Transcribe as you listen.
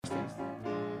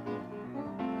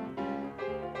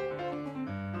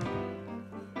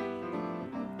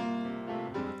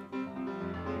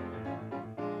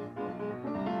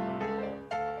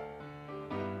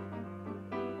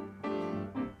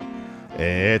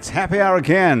It's happy hour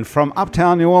again from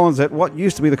uptown New Orleans at what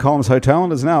used to be the Collins Hotel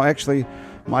and is now actually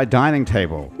my dining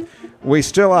table. We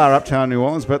still are uptown New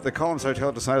Orleans, but the Collins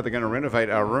Hotel decided they're going to renovate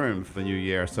our room for the new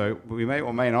year, so we may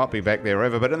or may not be back there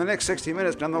ever. But in the next 60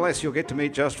 minutes, nonetheless, you'll get to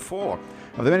meet just 4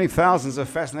 of the many thousands of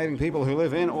fascinating people who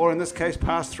live in, or in this case,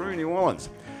 pass through New Orleans.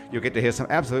 You'll get to hear some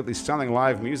absolutely stunning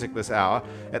live music this hour.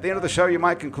 At the end of the show, you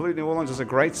might conclude New Orleans is a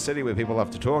great city where people love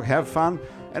to talk, have fun,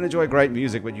 and enjoy great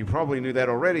music, but you probably knew that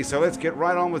already, so let's get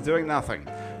right on with doing nothing.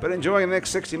 But enjoying the next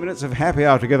 60 minutes of happy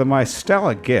hour together, my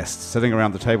stellar guests sitting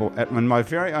around the table in my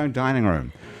very own dining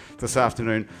room this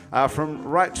afternoon. From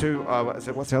right to,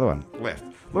 what's the other one? Left.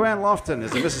 Luann Lofton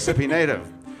is a Mississippi native,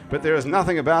 but there is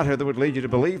nothing about her that would lead you to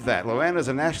believe that. Luann is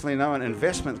a nationally known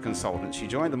investment consultant. She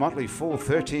joined the Motley Fool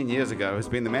 13 years ago, has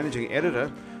been the managing editor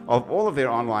of all of their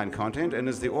online content, and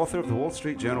is the author of the Wall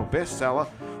Street Journal bestseller,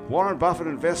 Warren Buffett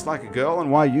Invests Like a Girl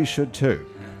and Why You Should Too.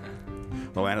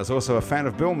 Luann is also a fan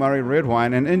of Bill Murray, red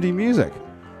wine, and indie music.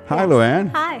 Hi,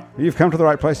 Luann. Hi. You've come to the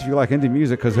right place if you like indie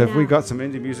music, because have we got some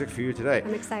indie music for you today?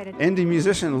 I'm excited. Indie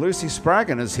musician Lucy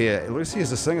Spraggan is here. Lucy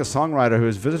is a singer-songwriter who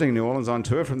is visiting New Orleans on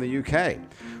tour from the UK.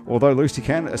 Although Lucy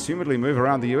can assumedly move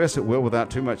around the US at will without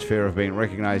too much fear of being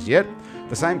recognized yet,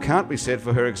 the same can't be said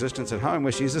for her existence at home,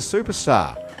 where she's a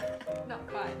superstar.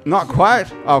 Not quite?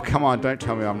 Oh, come on, don't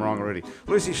tell me I'm wrong already.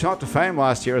 Lucy shot to fame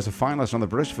last year as a finalist on the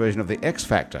British version of The X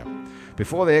Factor.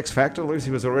 Before The X Factor, Lucy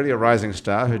was already a rising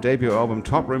star. Her debut album,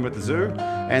 Top Room at the Zoo,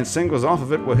 and singles off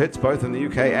of it were hits both in the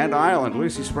UK and Ireland.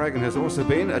 Lucy Spraggan has also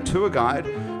been a tour guide,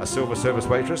 a silver service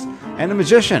waitress, and a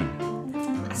magician.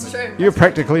 That's true. You're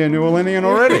practically a New Orleanian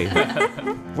already.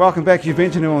 Welcome back. You've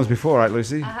been to New Orleans before, right,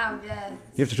 Lucy? I have, yeah.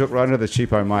 You have to talk right into the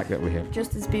cheapo mic that we have.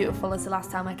 Just as beautiful as the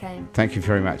last time I came. Thank you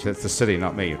very much. That's the city,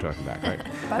 not me you're talking about. Right?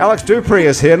 Alex Dupree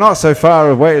is here, not so far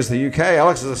away as the UK.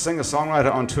 Alex is a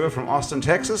singer-songwriter on tour from Austin,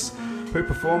 Texas, who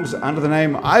performs under the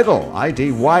name Idol,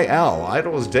 I-D-Y-L.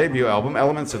 Idol's debut album,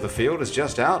 Elements of the Field, is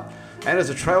just out, and is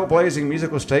a trailblazing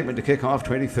musical statement to kick off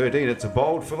 2013. It's a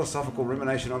bold, philosophical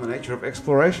rumination on the nature of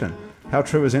exploration. How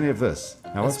true is any of this,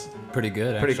 Alex? That's pretty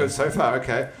good, Pretty actually. good so far,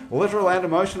 okay. Literal and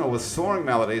emotional with soaring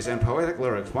melodies and poetic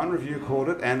lyrics. One review called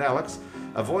it, and Alex,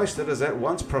 a voice that is at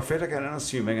once prophetic and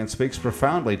unassuming and speaks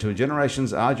profoundly to a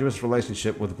generation's arduous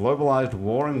relationship with the globalized,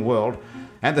 warring world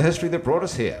and the history that brought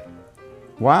us here.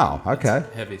 Wow, okay.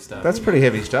 That's heavy stuff. That's pretty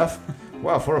heavy stuff.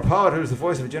 Well, for a poet who's the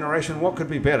voice of a generation, what could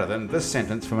be better than this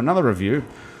sentence from another review?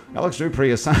 Alex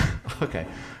Dupree is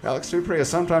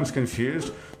sometimes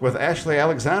confused with Ashley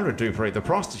Alexandra Dupree, the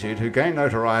prostitute who gained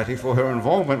notoriety for her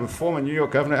involvement with former New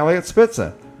York Governor Eliot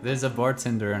Spitzer. There's a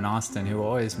bartender in Austin who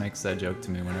always makes that joke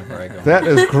to me whenever I go. That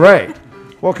is great.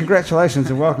 Well, congratulations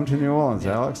and welcome to New Orleans,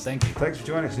 Alex. Thank you. Thanks for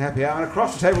joining us in Happy Hour. And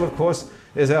across the table, of course,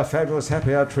 is our fabulous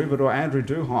Happy Hour troubadour, Andrew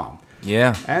Duhon.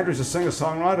 Yeah. Andrew's a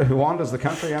singer-songwriter who wanders the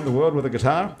country and the world with a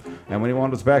guitar, and when he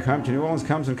wanders back home to New Orleans,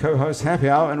 comes and co-hosts Happy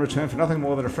Hour in return for nothing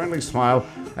more than a friendly smile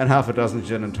and half a dozen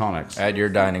gin and tonics. At your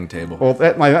dining table.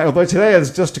 Although today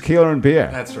is just tequila and beer.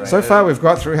 That's right. So far we've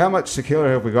got through, how much tequila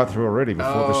have we got through already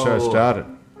before the show started?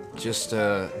 Just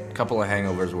a couple of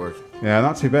hangovers worth. Yeah,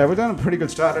 not too bad. We've done a pretty good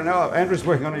start. And now Andrew's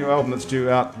working on a new album that's due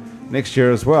out next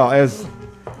year as well, as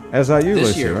are you, This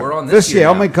Lucy, year. right? We're on this year year.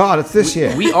 Oh now. my God, it's this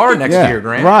year. We are next year,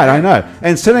 Grant. Right, I know.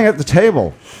 And sitting at the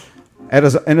table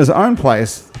in his own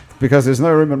place, because there's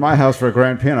no room in my house for a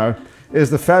grand piano, is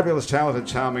the fabulous, talented,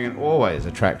 charming, and always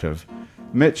attractive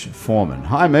Mitch Foreman.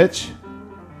 Hi, Mitch.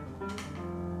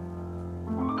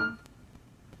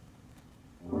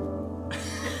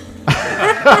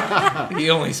 He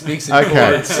only speaks in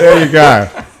Okay, chords. there you go.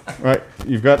 Right,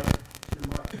 you've got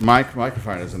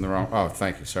microphone is in the wrong. Oh,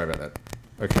 thank you. Sorry about that.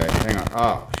 Okay, hang on.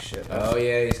 Oh shit. Oh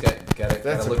yeah, he's got it.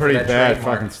 That's a pretty bad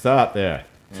fucking start there.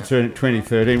 Yeah.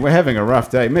 2013. We're having a rough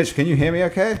day. Mitch, can you hear me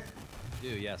okay? I do,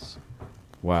 yes.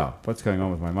 Wow, what's going on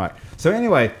with my mic? So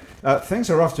anyway, things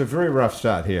are off to a very rough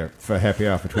start here for Happy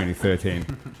Hour for 2013,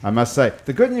 I must say.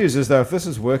 The good news is, though, if this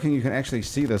is working, you can actually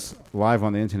see this live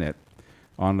on the internet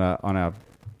on our,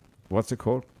 what's it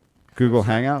called? Google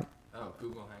Hangout? Oh,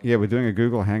 Google Hangout. Yeah, we're doing a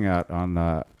Google Hangout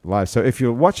on live. So if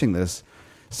you're watching this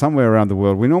somewhere around the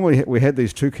world, we had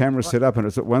these 2 cameras set up,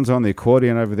 and one's on the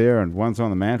accordion over there and one's on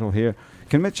the mantle here.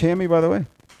 Can Mitch hear me, by the way?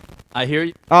 I hear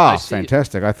you. Ah, I see you.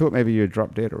 fantastic. I thought maybe you had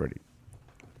dropped dead already.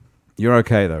 You're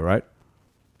okay, though, right?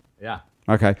 Yeah.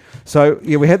 Okay. So,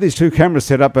 yeah, we had these 2 cameras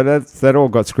set up, but that all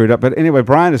got screwed up. But anyway,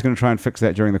 Brian is going to try and fix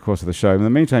that during the course of the show. In the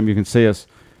meantime, you can see us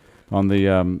on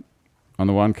the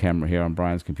one camera here on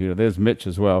Brian's computer. There's Mitch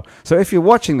as well. So if you're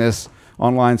watching this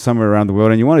online somewhere around the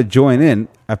world and you want to join in,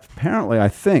 apparently I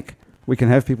think we can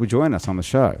have people join us on the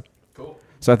show. Cool.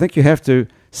 So I think you have to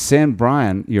send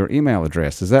Brian your email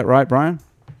address. Is that right, Brian?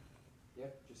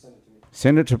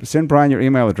 Send Brian your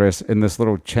email address in this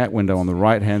little chat window on the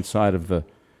right-hand side of the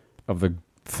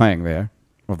thing there,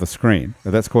 of the screen.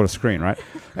 That's called a screen, right?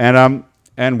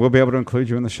 And we'll be able to include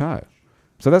you in the show.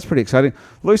 So that's pretty exciting.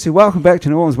 Lucy, welcome back to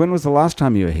New Orleans. When was the last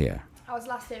time you were here? I was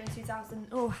last here in 2000.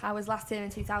 Oh, I was last here in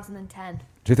 2010.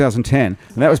 2010,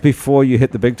 and that was before you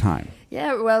hit the big time.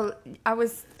 Yeah, well,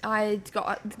 I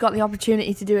got the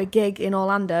opportunity to do a gig in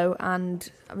Orlando,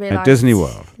 and I realized At Disney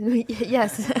World.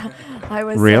 Yes, I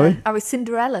was. Really? I was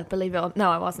Cinderella, believe it or no,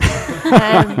 I wasn't.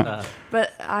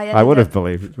 But I would have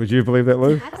believed. Would you believe that,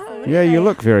 Lou? Absolutely. Yeah, you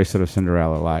look very sort of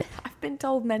Cinderella-like. I've been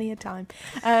told many a time.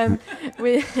 I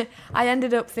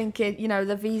ended up thinking,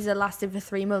 the visa lasted for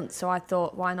 3 months, so I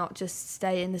thought, why not just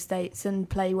stay in the States and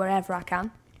play wherever I can?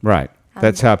 Right.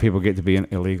 That's how people get to be an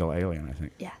illegal alien, I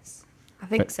think. Yes, I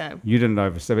think so. You didn't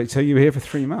overstay it. So you were here for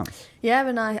 3 months? Yeah,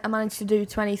 and I managed to do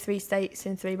 23 states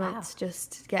in 3 months,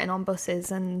 just getting on buses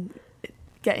and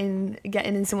getting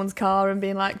in someone's car and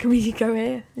being like, can we go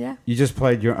here? Yeah. You just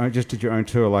did your own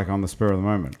tour, like on the spur of the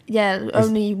moment? Yeah,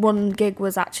 only one gig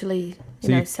was actually,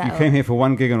 set you up. came here for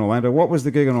one gig in Orlando. What was the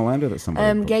gig in Orlando that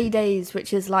somebody booked? Gay Days,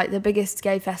 which is like the biggest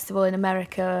gay festival in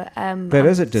America. That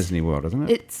is at Disney World, isn't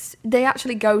it? They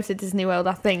actually go to Disney World,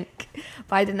 I think,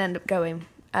 but I didn't end up going.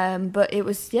 But it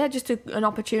was, just an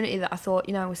opportunity that I thought,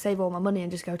 I would save all my money and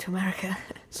just go to America.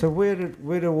 So where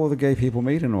do all the gay people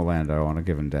meet in Orlando on a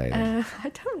given day?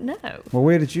 I don't know. Well,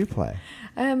 where did you play?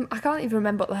 I can't even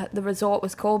remember what the resort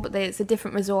was called, but it's a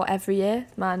different resort every year.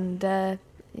 And,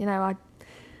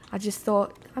 I just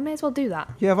thought, I may as well do that.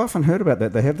 Yeah, I've often heard about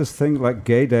that. They have this thing like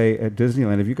Gay Day at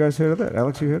Disneyland. Have you guys heard of that?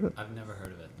 Alex, you heard of it? I've never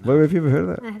heard of it. Lou, have you ever heard of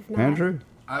that? I have not. Andrew?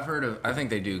 I think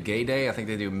they do Gay Day. I think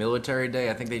they do Military Day.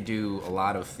 I think they do a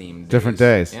lot of themed Different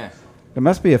days. Yeah. It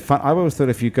must be a fun... I always thought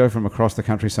if you go from across the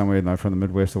country somewhere, from the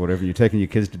Midwest or whatever, you're taking your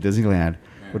kids to Disneyland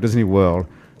or Disney World,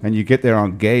 and you get there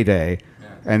on Gay Day,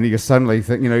 and you suddenly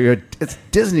think, it's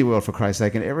Disney World, for Christ's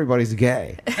sake, and everybody's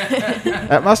gay.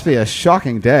 That must be a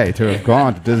shocking day to have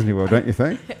gone to Disney World, don't you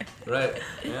think? Right.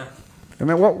 Yeah. I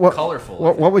mean, what Colorful.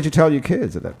 What would you tell your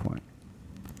kids at that point?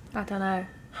 I don't know.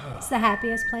 It's the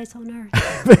happiest place on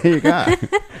earth. There you go.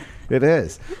 It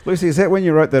is. Lucy, is that when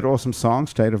you wrote that awesome song,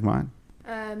 State of Mind?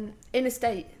 In a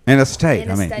State. In a State,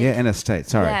 In a State. Yeah, In a State,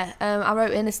 sorry. Yeah, I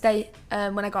wrote In a State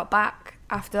when I got back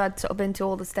after I'd sort of been to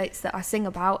all the states that I sing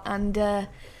about, and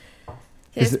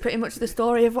it's pretty much the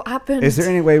story of what happened. Is there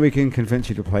any way we can convince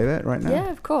you to play that right now?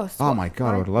 Yeah, of course. Oh my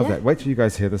God, I would love that. Wait till you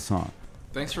guys hear the song.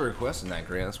 Thanks for requesting that,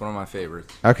 Grant. That's one of my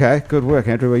favorites. Okay, good work,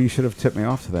 Andrew. Well, you should have tipped me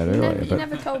off to that earlier. You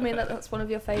never told me that that's one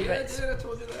of your favourites. I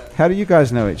told you that. How do you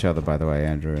guys know each other, by the way,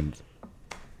 Andrew and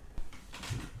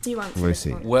You answer Lucy?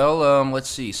 this one. Well, let's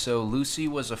see. So Lucy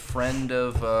was a friend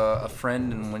of a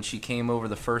friend, and when she came over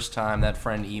the first time, that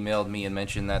friend emailed me and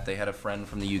mentioned that they had a friend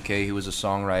from the UK who was a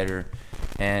songwriter,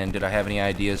 and did I have any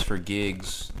ideas for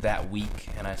gigs that week?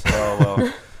 And I said, oh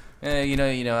well.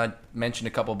 I mentioned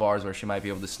a couple bars where she might be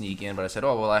able to sneak in, but I said,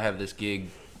 oh, well, I have this gig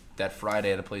that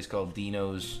Friday at a place called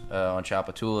Dino's on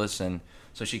Chapatoulas, and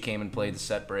so she came and played the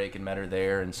set break and met her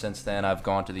there, and since then I've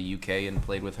gone to the UK and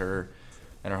played with her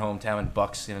in her hometown in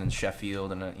Buxton and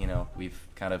Sheffield, and, we've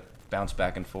kind of bounced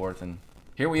back and forth, and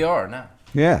here we are now.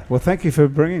 Yeah, well, thank you for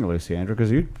bringing Lucy, Andrew,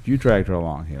 because you dragged her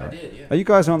along here. I right? did, yeah. Are you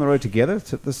guys on the road together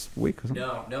this week or something?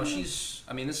 No, this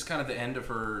is kind of the end of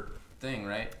her thing,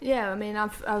 right? Yeah, I mean,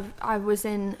 I was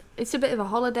in. It's a bit of a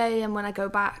holiday, and when I go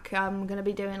back, I'm going to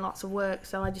be doing lots of work.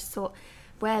 So I just thought,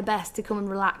 where best to come and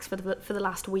relax for the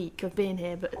last week of being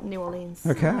here, but New Orleans.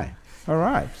 Okay, all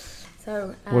right.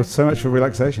 So. Well, so much for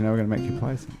relaxation. Now we're going to make you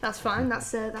play some. That's fine.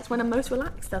 That's when I'm most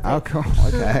relaxed, I think. Oh, cool.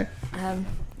 Okay.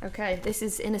 Okay, this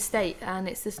is In a State, and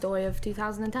it's the story of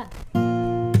 2010.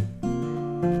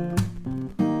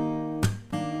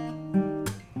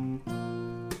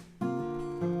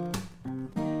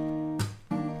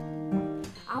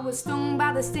 I was stung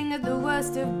by the sting of the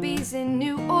worst of bees in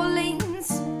New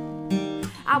Orleans.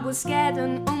 I was scared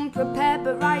and unprepared,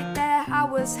 but right there I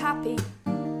was happy.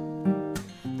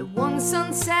 The one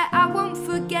sunset I won't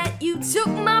forget, you took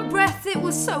my breath, it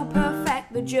was so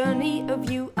perfect. The journey of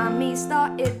you and me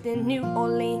started in New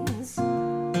Orleans.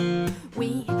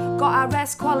 We got our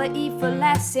rest, quality for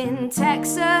less in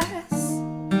Texas.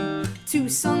 2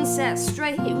 sunsets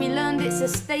straight, we learned it's a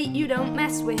state you don't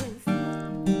mess with.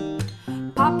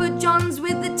 Papa John's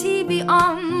with the TV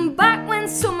on, back when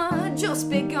summer had just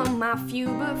begun. My few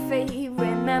but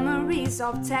favourite memories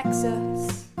of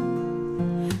Texas.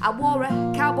 I wore a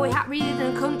cowboy hat reading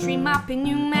a country map in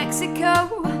New Mexico.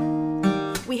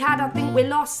 We had, I think we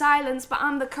lost silence, but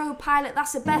I'm the co-pilot,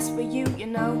 that's the best for you, you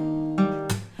know.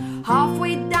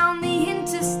 Halfway down the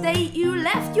interstate, you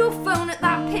left your phone at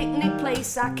that picnic place.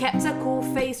 place. I kept a cool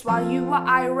face while you were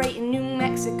irate in New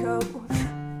Mexico.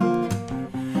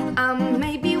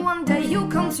 Maybe one day you'll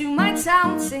come to my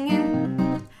town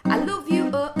singing, I love you,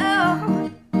 oh,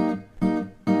 oh.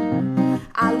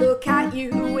 I look at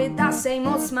you with that same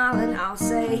old smile and I'll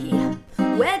say,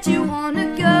 where'd you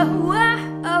wanna go?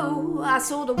 Oh, I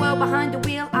saw the world behind the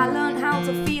wheel. I learned how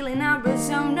to feel in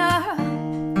Arizona.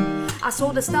 I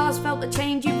saw the stars, felt the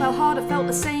change. You felt harder, felt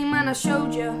the same, and I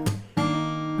showed you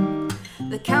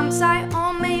the campsite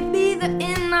or maybe the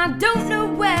inn. I don't know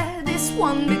where this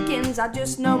one begins. I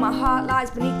just know my heart lies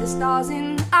beneath the stars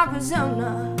in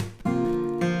Arizona.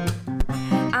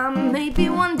 And maybe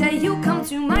one day you'll come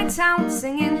to my town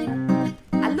singing,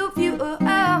 I love you, oh,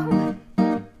 oh.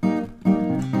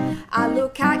 I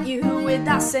look at you with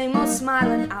that same old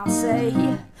smile and I'll say,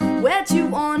 where'd you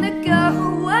wanna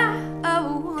go?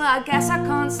 Oh, I guess I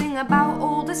can't sing about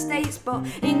all the states, but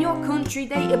in your country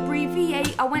they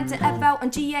abbreviate. I went to FL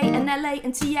and GA and LA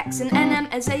and TX and NM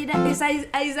and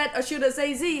AZ, or should I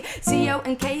say Z, CO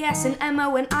and KS and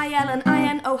MO and IL and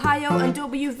IN, Ohio and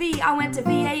WV. I went to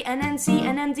VA and NC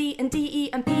and MD and DE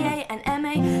and PA and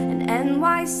MA and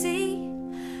NYC.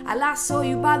 I last saw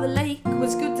you by the lake, it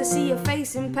was good to see your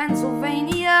face in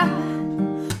Pennsylvania.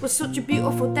 It was such a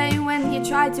beautiful day when you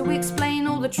tried to explain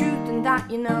all the truth and that,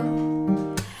 you know.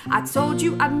 I told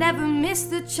you I'd never miss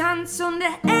the chance under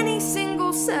any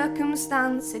single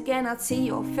circumstance. Again I'd see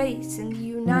your face in the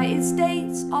United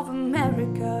States of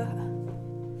America.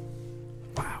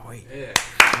 Wow,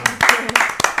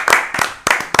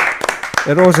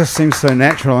 it all just seems so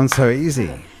natural and so easy.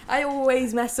 I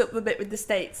always mess up the bit with the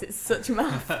states, it's such a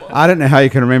mouthful. I don't know how you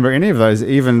can remember any of those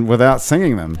even without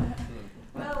singing them.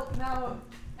 Well, now,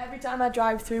 every time I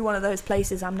drive through one of those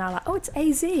places, I'm now like, oh, it's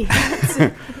AZ.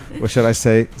 Or should I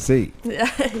say Z?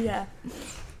 Yeah.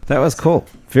 That was cool.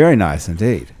 Very nice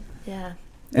indeed. Yeah.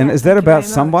 And Yeah, is that thank you about very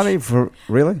much. somebody for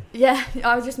really? Yeah,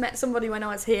 I just met somebody when I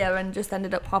was here and just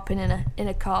ended up hopping in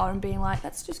a car and being like,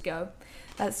 let's just go.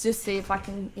 Let's just see if I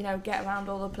can, get around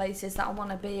all the places that I want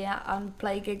to be at and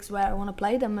play gigs where I want to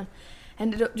play them. And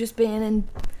ended up just being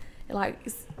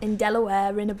in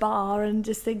Delaware in a bar and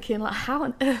just thinking, like, how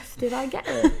on earth did I get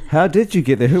here? How did you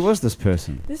get there? Who was this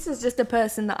person? This is just a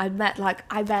person that I'd met. Like,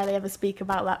 I barely ever speak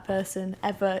about that person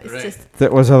ever. It's just,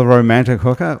 That was a romantic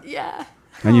hookup? yeah.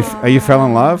 And you fell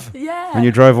in love? Yeah. And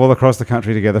you drove all across the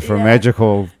country together for a Yeah.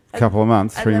 magical couple of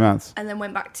months, And 3 then- months. And then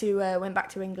went back to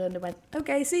England and went,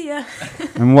 okay, see ya.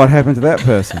 And what happened to that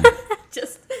person?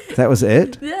 Just, That was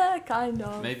it? yeah, kind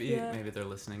of. Maybe yeah. maybe they're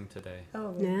listening today.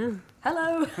 Oh, Yeah.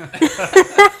 hello.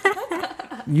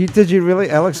 Did you really,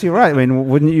 Alex? You're right. I mean,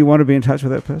 wouldn't you want to be in touch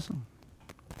with that person?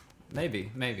 Maybe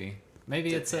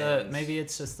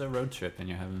it's just a road trip and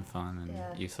you're having fun and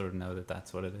Yeah. you sort of know that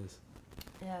that's what it is.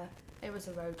 Yeah, it was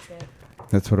a road trip.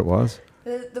 That's what it was.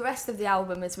 The rest of the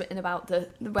album is written about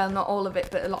well, not all of it,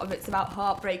 but a lot of it's about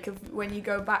heartbreak of when you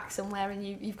go back somewhere and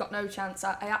you've got no chance.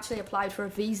 I actually applied for a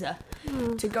visa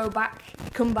to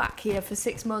come back here for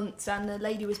 6 months, and the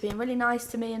lady was being really nice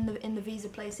to me in the visa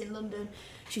place in London.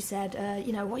 She said,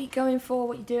 what are you going for,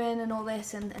 what are you doing, and all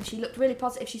this, and she looked really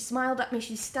positive. She smiled at me,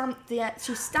 she stamped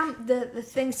the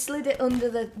thing, slid it under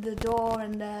the door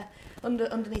and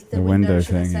underneath the window,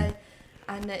 should I thing, say.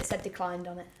 And it said declined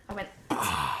on it. I went,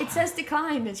 it says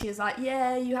declined. And she was like,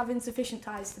 yeah, you have insufficient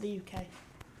ties to the UK.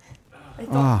 They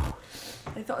thought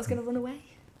I was going to run away.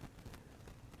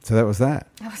 So that was that.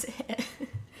 That was it.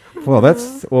 Well,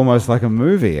 that's almost like a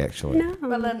movie, actually. No.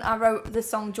 Well, then I wrote the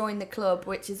song Join the Club,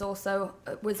 which is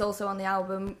was also on the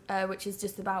album, which is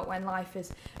just about when life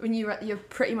is, when you're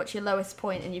pretty much your lowest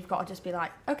point and you've got to just be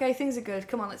like, okay, things are good.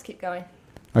 Come on, let's keep going.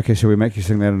 Okay, shall we make you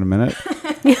sing that in a minute?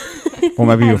 Or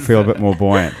maybe you'll feel a bit more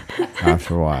buoyant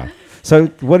after a while. So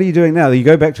what are you doing now? You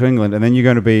go back to England and then you're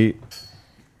going to be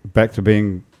back to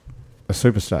being a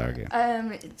superstar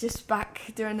again. Just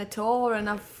back during the tour, and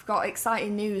I've got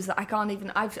exciting news that I can't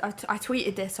even. I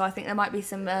tweeted this, so I think there might be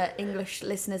some English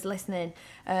listeners listening.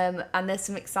 And there's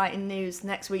some exciting news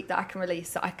next week that I can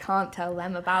release that I can't tell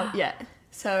them about yet.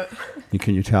 So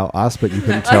Can you tell us, but you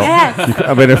couldn't tell. Yes.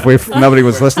 I mean, if nobody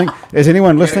was listening. Is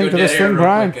anyone listening to this thing,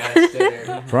 Brian?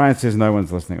 Brian says no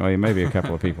one's listening. Oh, yeah, maybe a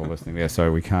couple of people listening there,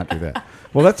 so we can't do that.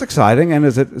 Well, that's exciting. And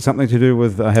is it something to do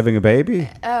with having a baby?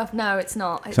 no, it's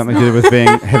not. It's Something not. to do with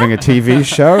having a TV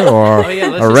show or Oh, yeah,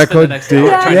 let's a just record spend the next deal?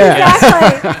 hour. Yeah.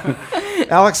 Exactly.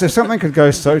 Alex, if something could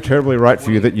go so terribly right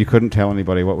for you that you couldn't tell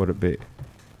anybody, what would it be?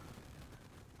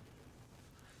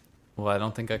 Well, I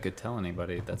don't think I could tell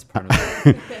anybody. That's part of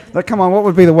it. Like, come on, what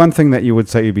would be the one thing that you would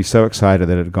say you'd be so excited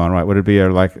that it had gone right? Would it be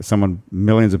like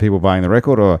millions of people buying the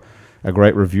record, or a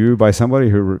great review by somebody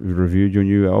who reviewed your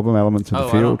new album, Elements of the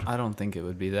Field? I don't think it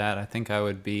would be that. I think I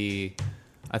would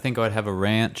have a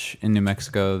ranch in New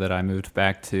Mexico that I moved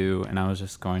back to, and I was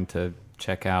just going to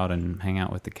check out and hang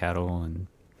out with the cattle and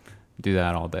do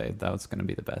that all day. That was going to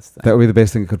be the best thing. That would be the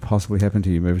best thing that could possibly happen to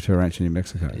you, moving to a ranch in New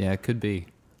Mexico. Yeah, it could be.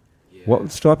 What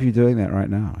would stop you doing that right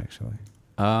now, actually?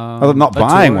 Not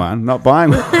buying one.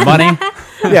 Money.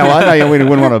 Yeah, well, I know you wouldn't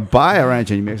want to buy a ranch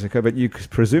in New Mexico, but you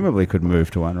presumably could move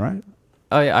to one, right?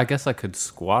 Oh yeah, I guess I could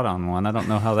squat on one. I don't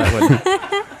know how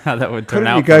that would turn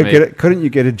out. Couldn't you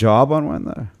get a job on one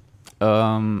though?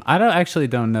 I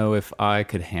don't know if I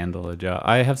could handle a job.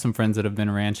 I have some friends that have been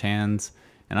ranch hands,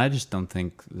 and I just don't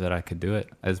think that I could do it.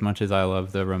 As much as I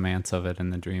love the romance of it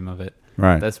and the dream of it,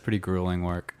 right? That's pretty grueling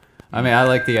work. I mean, I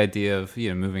like the idea of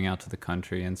moving out to the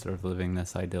country and sort of living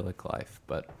this idyllic life,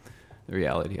 but the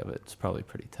reality of it's probably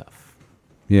pretty tough.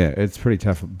 Yeah, it's pretty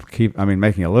tough.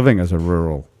 Making a living as a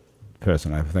rural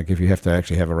person, I think, if you have to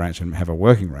actually have a ranch and have a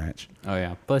working ranch. Oh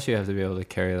yeah. Plus, you have to be able to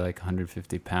carry like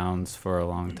 150 pounds for a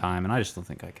long time, and I just don't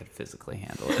think I could physically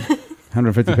handle it.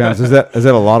 150 pounds is that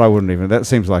a lot? I wouldn't even. That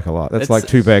seems like a lot. That's like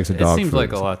 2 bags of dog food. It seems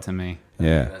like a lot to me.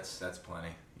 Yeah. That's plenty.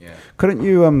 Yeah. Couldn't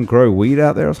you grow weed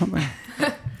out there or something?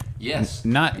 Yes.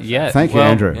 Not yet. Thank you,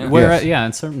 Andrew. Yeah.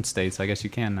 In certain states, I guess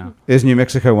you can now. Is New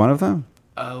Mexico one of them?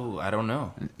 Oh, I don't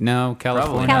know. No,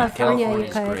 California. California,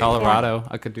 you could. Colorado.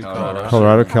 I could do Colorado.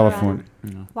 Colorado, California.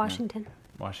 Washington.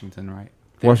 Washington, right.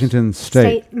 Washington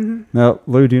State. Mm-hmm. Now,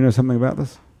 Lou, do you know something about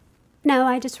this? No,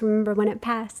 I just remember when it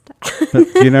passed.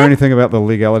 But do you know anything about the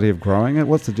legality of growing it?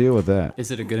 What's the deal with that? Is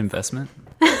it a good investment?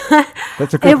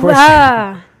 That's a good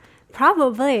question.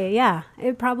 Probably, yeah.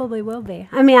 It probably will be.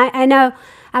 I mean, I know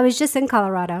I was just in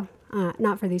Colorado,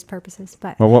 not for these purposes,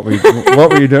 but... Well, what were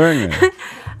you doing there?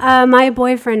 My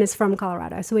boyfriend is from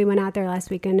Colorado, so we went out there last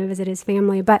weekend to visit his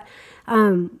family. But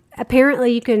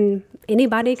apparently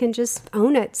anybody can just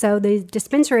own it. So the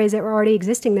dispensaries that were already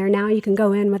existing there, now you can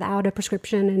go in without a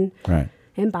prescription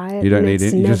and buy it. You don't need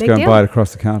it. You just go and buy it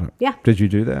across the counter. Yeah. Did you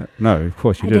do that? No, of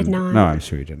course you didn't. I did not. No, I'm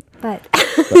sure you didn't. But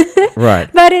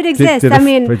right. But it exists.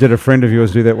 Did a friend of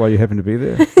yours do that while you happened to be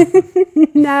there?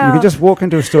 No. You can just walk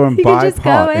into a store and buy pot. You can just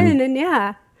go in and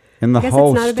in the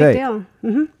whole state. It's not a big deal.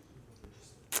 Mm-hmm.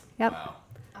 Yep. Wow.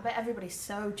 I bet everybody's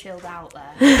so chilled out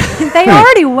there. They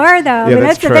already were, though. Yeah,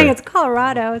 that's the true. thing. It's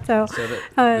Colorado, so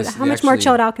how much more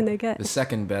chilled out can they get? The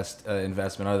second best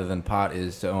investment, other than pot,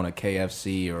 is to own a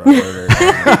KFC or a Burger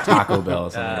or a Taco Bell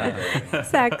or something like that.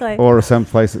 Exactly. Or some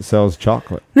place that sells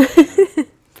chocolate.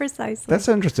 Precisely. That's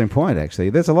an interesting point,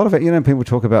 actually. There's a lot of it. People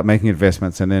talk about making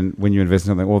investments, and then when you invest in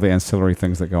something, all the ancillary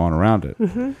things that go on around it.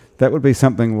 Mm-hmm. That would be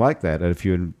something like that. If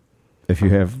you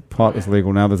have pot is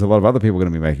legal now, there's a lot of other people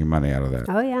going to be making money out of that.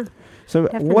 Oh, yeah. So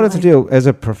Definitely. What is the deal? As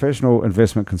a professional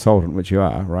investment consultant, which you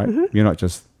are, right? Mm-hmm. You're not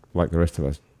just like the rest of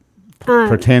us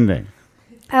pretending.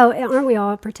 Oh, aren't we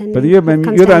all pretending? But you're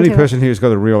the only person here who's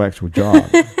got a real actual job.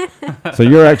 So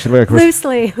you're actually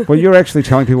loosely. Well, you're actually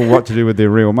telling people what to do with their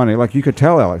real money. Like you could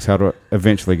tell Alex how to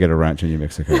eventually get a ranch in New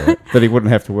Mexico, right? That he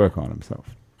wouldn't have to work on himself.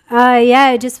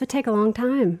 Yeah, it just would take a long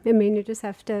time. I mean, you just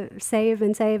have to save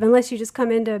and save, unless you just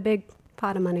come into a big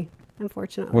pot of money,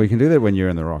 unfortunately. Well, you can do that when you're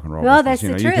in the rock and roll Well,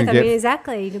 business. that's the truth. I mean,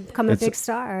 exactly. You can become a big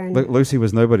star. And Lucy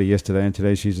was nobody yesterday, and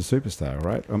today she's a superstar,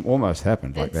 right? Almost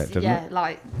happened like that, didn't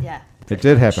it? It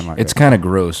did happen like that. It's kind of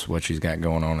gross what she's got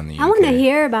going on in the UK. I want to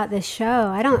hear about this show.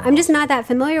 I'm just not that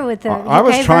familiar with the I UK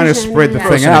was trying version. to spread the Yeah.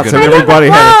 thing out so I know, everybody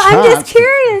well, had a I'm chance. just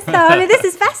curious, though. I mean, this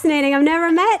is fascinating. I've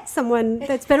never met someone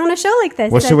that's been on a show like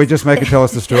this. Well, should we just make her tell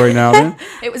us the story now then?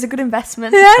 It was a good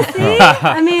investment. Yeah, see?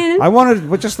 I mean,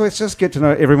 Let's just get to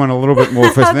know everyone a little bit more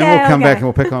first, and then we'll come back and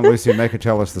we'll pick on Lucy and make her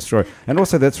tell us the story. And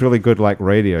also, that's really good, like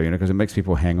radio, because it makes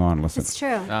people hang on, listen. it's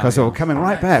true. Because they'll come in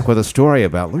right back with a story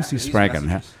about Lucy Spragan,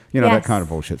 that Yes. kind of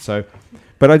bullshit. So,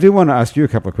 but I do want to ask you a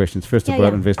couple of questions. First Yeah, about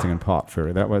yeah. investing in pot,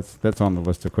 Ferry. That's on the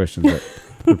list of questions that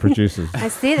the producers I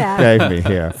see that. gave me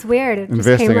here. It's weird. It just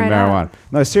Investing came in right marijuana. out.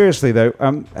 No, seriously though,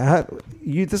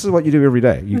 this is what you do every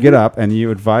day. You get up and you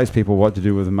advise people what to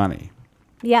do with the money.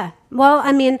 Yeah. Well,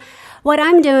 I mean, what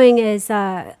I'm doing is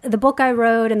the book I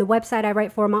wrote and the website I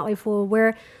write for, Motley Fool,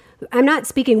 where I'm not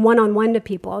speaking one-on-one to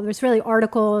people. There's really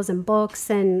articles and books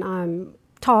and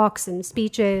talks and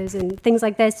speeches and things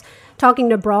like this, talking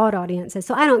to broad audiences.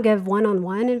 So I don't give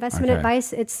one-on-one investment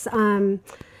advice. It's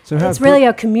really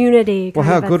a community. Well,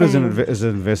 kind how of a good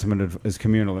thing. is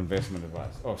communal investment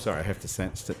advice? Oh, sorry, I have to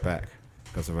step back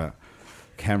because of our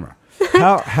camera.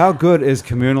 How good is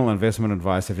communal investment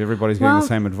advice if everybody's getting the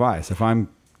same advice? If I'm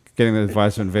getting the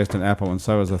advice to invest in Apple and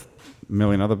so is a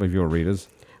million other of your readers.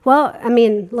 Well, I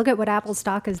mean, look at what Apple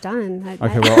stock has done.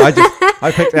 Okay, well,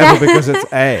 I picked Apple because it's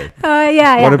A.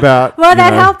 Yeah. What about, Well, you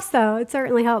that know, helps, though. It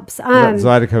certainly helps. what about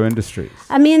Zydeco Industries?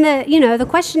 I mean, the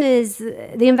question is,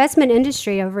 the investment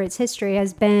industry over its history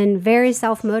has been very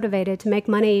self-motivated to make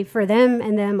money for them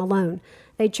and them alone.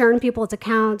 They churn people's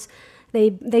accounts. They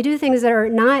do things that are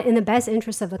not in the best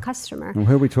interest of the customer. And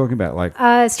who are we talking about? Like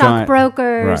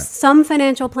Stockbrokers, right. some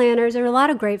financial planners. There are a lot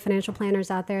of great financial planners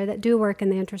out there that do work in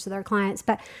the interest of their clients,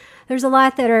 but there's a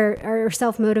lot that are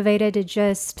self-motivated to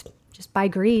just by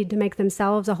greed to make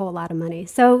themselves a whole lot of money.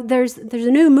 So there's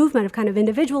a new movement of kind of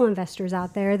individual investors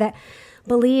out there that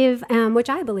believe, which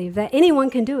I believe, that anyone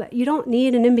can do it. You don't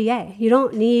need an MBA. You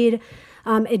don't need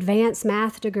advanced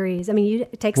math degrees. I mean,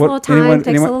 it takes a little time,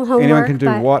 takes a little homework. Anyone can do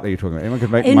what are you talking about? Anyone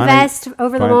can make invest money?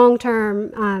 Over the long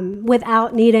term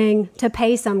without needing to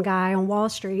pay some guy on Wall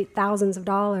Street thousands of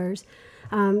dollars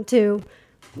to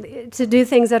do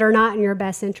things that are not in your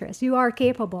best interest. You are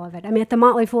capable of it. I mean, at the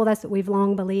Motley Fool, that's what we've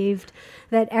long believed,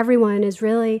 that everyone is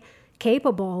really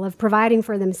capable of providing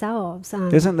for themselves.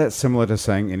 Isn't that similar to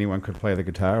saying anyone could play the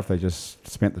guitar if they just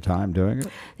spent the time doing it?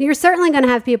 You're certainly going to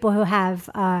have people who have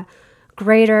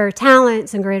greater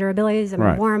talents and greater abilities. I mean,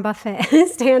 Right. Warren Buffett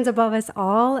stands above us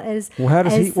all as Well, how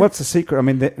does he? What's the secret? I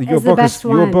mean, your the best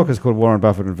your one. book is called Warren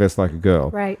Buffett Invests Like a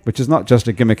Girl, Right. Which is not just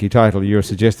a gimmicky title. You're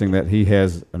suggesting that he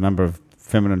has a number of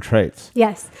feminine traits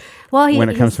Yes. Well, when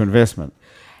it comes to investment.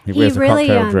 He wears really, a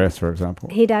cocktail dress, for example.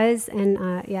 He does, and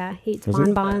he eats Does he?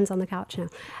 bonbons on the couch now.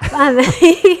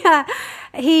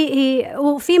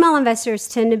 Well, female investors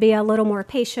tend to be a little more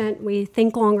patient. We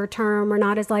think longer term. We're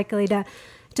not as likely to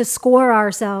score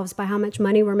ourselves by how much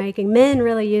money we're making. Men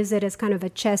really use it as kind of a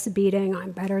chest beating,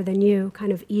 I'm better than you,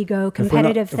 kind of ego,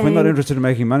 competitive If thing. we're not interested in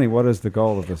making money, what is the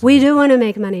goal of this? We do want to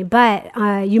make money, but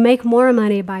you make more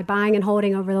money by buying and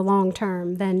holding over the long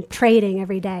term than trading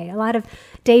every day. A lot of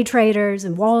day traders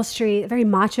and Wall Street, a very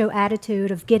macho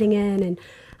attitude of getting in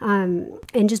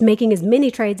and just making as many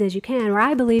trades as you can, where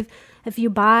I believe if you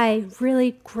buy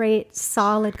really great,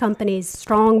 solid companies,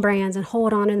 strong brands, and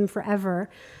hold on to them forever,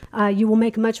 you will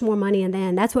make much more money in the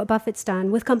end. That's what Buffett's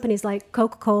done with companies like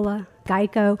Coca-Cola,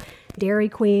 Geico, Dairy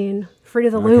Queen, Fruit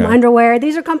of the Loom Okay. underwear.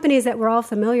 These are companies that we're all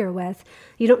familiar with.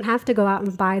 You don't have to go out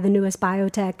and buy the newest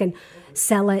biotech and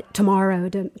sell it tomorrow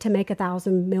to make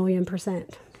 1,000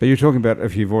 million%. But you're talking about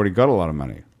if you've already got a lot of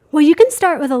money. Well, you can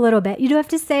start with a little bit. You do have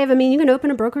to save. I mean, you can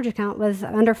open a brokerage account with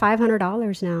under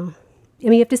 $500 now. I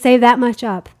mean, you have to save that much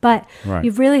up. But Right.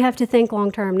 you really have to think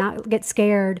long term, not get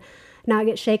scared, not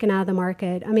get shaken out of the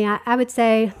market. I mean, I would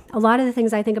say a lot of the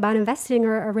things I think about investing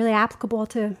are really applicable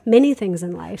to many things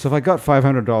in life. So if I got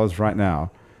 $500 right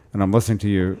now, and I'm listening to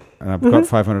you, and I've Mm-hmm. got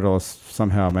 $500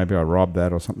 somehow, maybe I robbed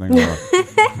that or something, or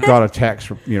got a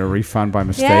tax refund by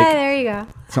mistake, Yeah, there you go.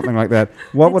 something like that.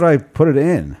 What would I put it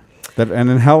in? And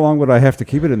then how long would I have to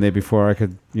keep it in there before I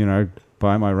could,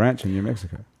 buy my ranch in New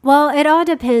Mexico? Well, it all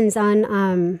depends on,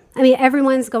 I mean,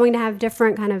 everyone's going to have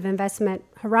different kind of investment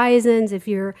horizons. If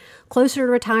you're closer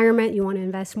to retirement, you want to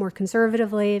invest more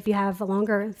conservatively. If you have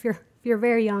if you're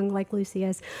very young, like Lucy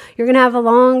is, you're going to have a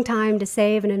long time to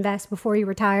save and invest before you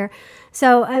retire.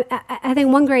 So I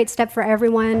think one great step for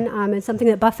everyone, and something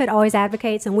that Buffett always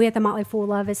advocates, and we at the Motley Fool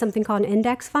love, is something called an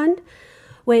index fund,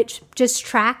 which just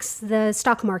tracks the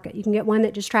stock market. You can get one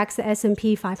that just tracks the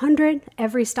S&P 500.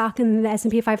 Every stock in the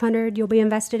S&P 500 you'll be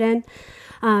invested in.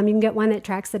 You can get one that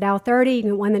tracks the Dow 30. You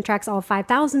can get one that tracks all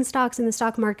 5,000 stocks in the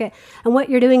stock market. And what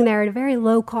you're doing there at a very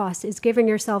low cost is giving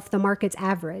yourself the market's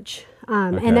average.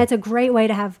 Okay. And that's a great way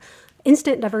to have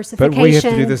instant diversification. But we have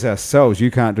to do this ourselves. You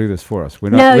can't do this for us.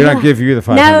 We No, don't give you the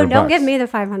 500 No, bucks. don't give me the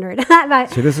 500. But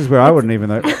See, this is where I wouldn't even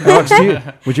know. Alex,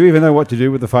 would you even know what to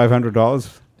do with the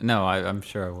 $500? No, I'm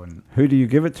sure I wouldn't. Who do you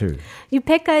give it to? you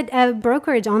pick a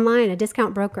brokerage online, a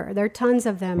discount broker. There are tons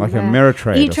of them. Like a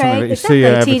Ameritrade or something that you see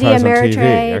exactly. TD advertised on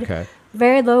TV. Ameritrade. Okay.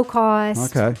 Very low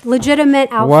cost. Okay. Legitimate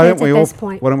Why outfits don't we at all? this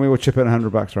point. Why don't we all chip in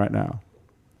 $100 right now?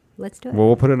 Let's do it. Well,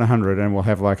 we'll put in 100, and we'll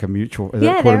have like a mutual. Is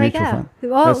yeah, that called there a we mutual go. fund?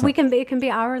 Well, That's it can be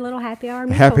our little happy hour.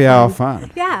 mutual happy hour fund.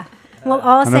 fund. Yeah, we'll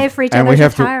all And save if- for each and we other's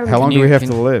have to- retirement. how long do we have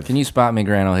to live? Can you spot me,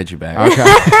 Grant? I'll hit you back. Okay.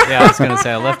 Yeah, I was gonna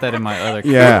say I left that in my other.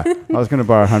 Yeah, I was going to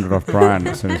borrow 100 off Brian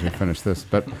as soon as we finish this.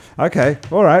 But okay,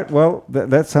 all right. Well,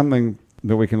 that's something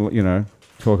that we can,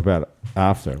 talk about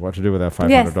after. What to do with our $500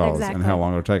 Yes, and exactly. how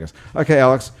long it'll take us. Okay,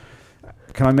 Alex,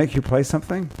 can I make you play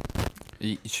something?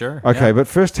 Sure. Okay, yeah. but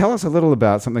first tell us a little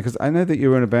about something, because I know that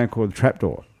you were in a band called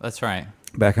Trapdoor That's right.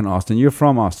 back in Austin. You're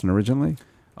from Austin originally?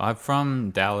 I'm from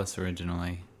Dallas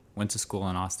originally. Went to school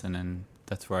in Austin, and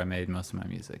that's where I made most of my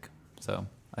music. So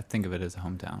I think of it as a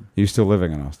hometown. You're still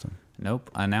living in Austin? Nope.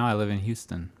 Now I live in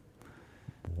Houston.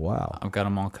 Wow. I've got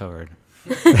them all covered.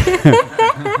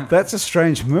 That's a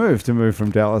strange move to move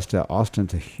from Dallas to Austin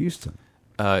to Houston.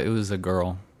 It was a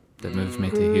girl that moved me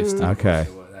to Houston. Okay.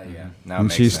 Yeah. Now it And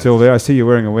makes she's sense. still there. I see you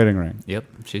wearing a wedding ring. Yep,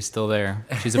 she's still there.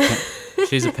 She's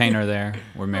a painter there.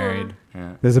 We're married.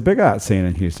 There's a big art scene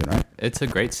in Houston, right? It's a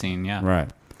great scene, yeah. Right.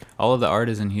 All of the art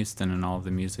is in Houston, and all of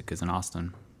the music is in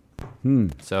Austin.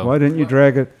 So Why didn't you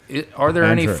drag it? Are there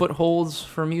any Andrew. footholds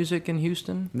for music in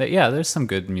Houston? Yeah, there's some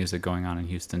good music going on in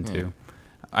Houston too.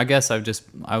 I guess I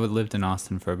lived in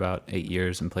Austin for about 8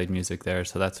 years and played music there,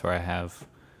 so that's where I have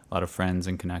a lot of friends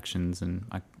and connections, and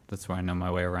that's where I know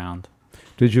my way around.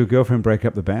 Did your girlfriend break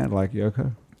up the band like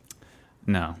Yoko?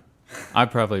 No, I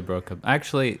probably broke up.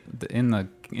 Actually,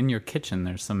 in your kitchen,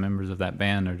 there's some members of that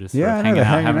band are just sort of I know, hanging they're out,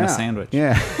 hanging having out. a sandwich.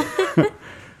 Yeah.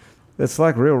 It's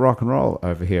like real rock and roll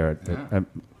over here at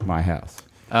my house.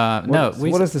 No,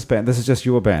 What is this band? This is just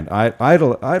your band.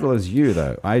 Idol is you,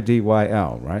 though.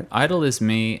 IDYL, right? Idol is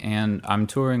me, and I'm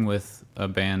touring with a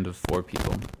band of 4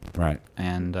 people. Right.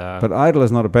 And But Idol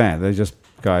is not a band. They're just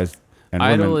guys and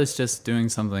Idol women. is just doing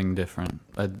something different,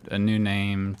 a new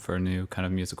name for a new kind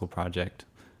of musical project.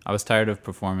 I was tired of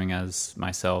performing as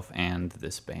myself and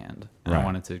this band, and Right. I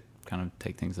wanted to kind of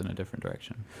take things in a different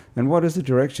direction. And what is the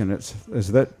direction?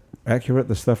 Is that accurate,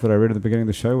 the stuff that I read at the beginning of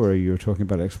the show where you were talking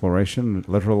about exploration,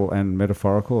 literal and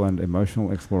metaphorical and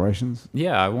emotional explorations?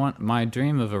 Yeah, my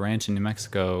dream of a ranch in New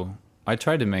Mexico. I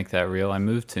tried to make that real. I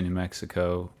moved to New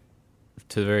Mexico,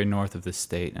 to the very north of the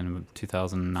state in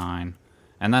 2009,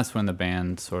 and that's when the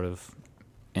band sort of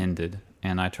ended.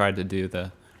 And I tried to do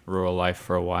the rural life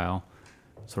for a while,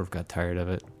 sort of got tired of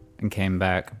it, and came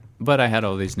back. But I had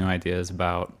all these new ideas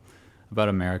about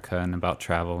America and about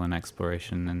travel and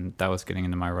exploration, and that was getting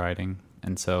into my writing.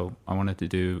 And so I wanted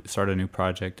to start a new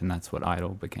project, and that's what Idol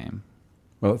became.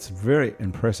 Well, it's a very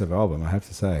impressive album, I have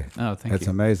to say. Oh, thank It's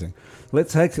you. amazing. What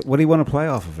do you want to play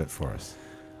off of it for us?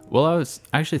 Well, I was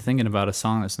actually thinking about a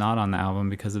song that's not on the album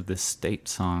because of this state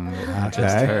song that I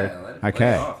just Okay. heard.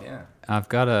 Okay. I've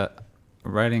got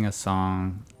writing a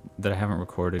song that I haven't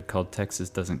recorded called Texas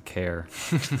Doesn't Care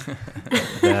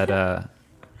that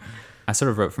I sort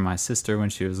of wrote for my sister when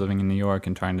she was living in New York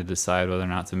and trying to decide whether or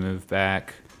not to move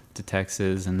back to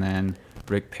Texas. And then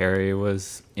Rick Perry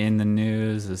was in the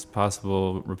news as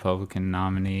possible Republican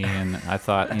nominee, and I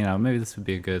thought, maybe this would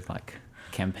be a good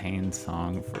campaign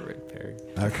song for Rick Perry.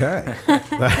 Okay.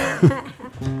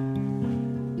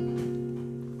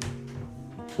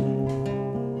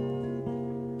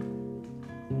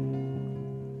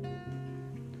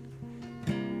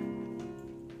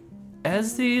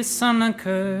 As the sun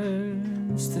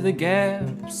occurs to the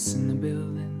gaps in the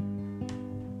building,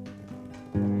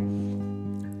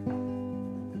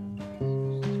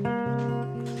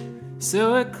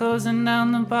 so we're closing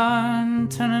down the bar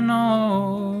and turning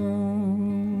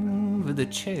over the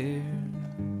chairs.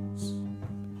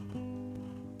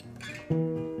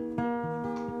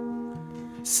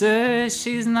 Says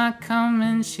she's not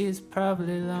coming, she's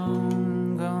probably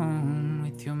long gone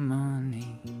with your money.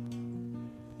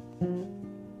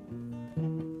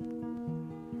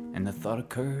 And the thought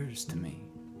occurs to me,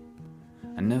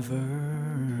 I never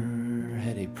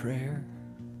had a prayer.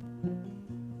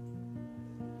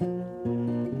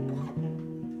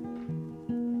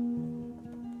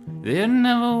 There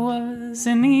never was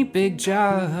any big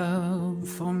job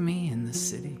for me in the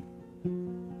city.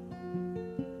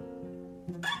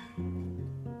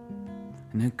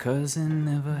 And her cousin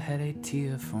never had a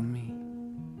tear for me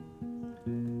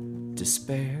to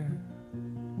spare.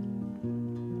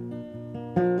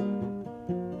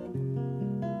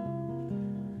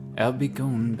 I'll be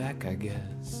going back, I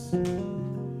guess,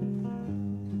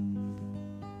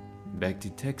 back to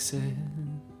Texas.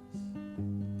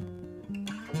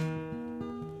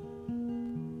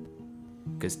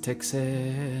 'Cause Texas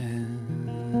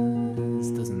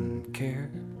doesn't care.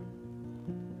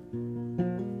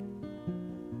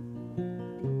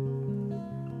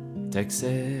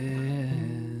 Texas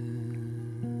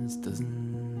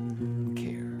doesn't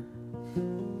care.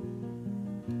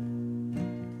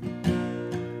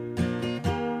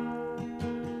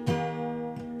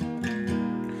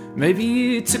 Maybe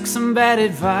you took some bad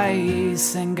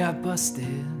advice and got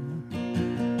busted.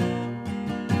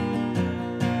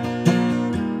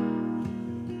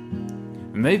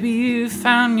 Maybe you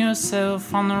found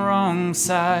yourself on the wrong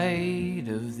side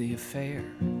of the affair.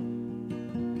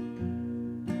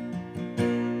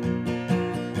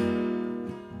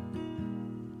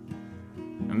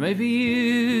 Maybe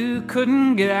you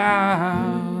couldn't get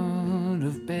out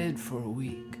of bed for a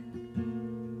week.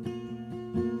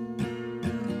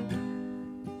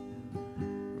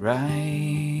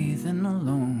 Writhing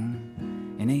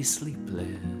alone in a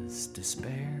sleepless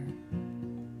despair.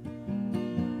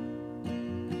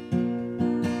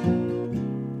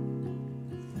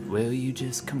 Will you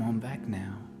just come on back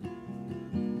now?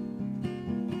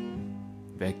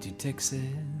 Back to Texas.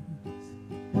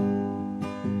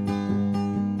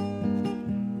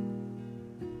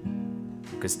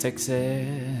 'Cause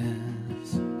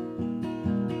Texas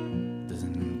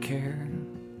doesn't care.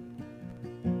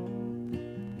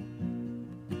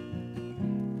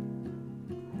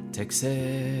 Texas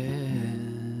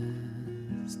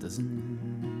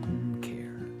doesn't care.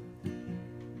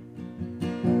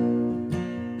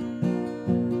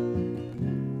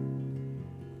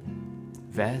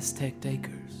 Vast hectare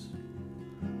acres,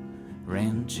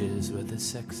 ranches with the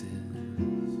sexes,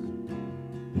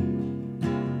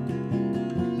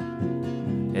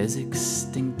 as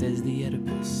extinct as the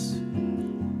Oedipus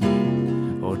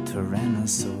or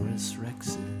Tyrannosaurus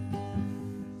rexes.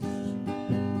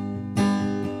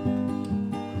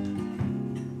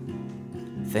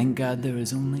 Thank God there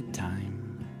is only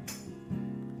time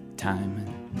in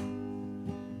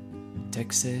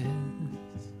Texas.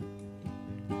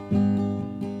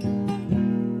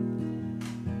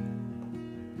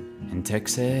 And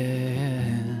Texas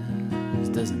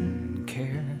doesn't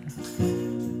care.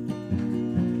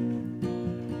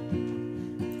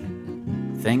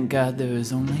 Thank God there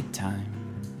is only time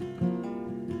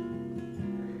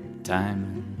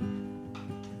in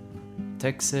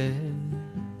Texas.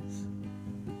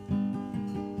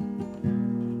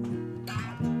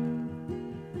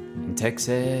 And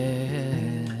Texas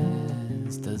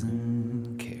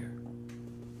doesn't care.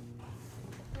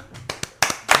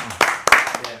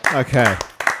 Okay.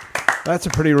 That's a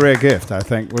pretty rare gift, I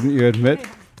think, wouldn't you admit?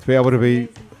 To be able to be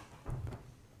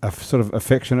sort of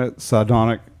affectionate,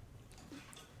 sardonic,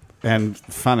 and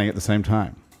funny at the same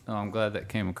time. Oh, I'm glad that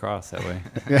came across that way.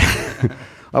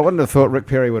 I wouldn't have thought Rick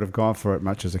Perry would have gone for it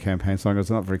much as a campaign song. It's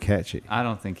not very catchy. I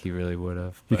don't think he really would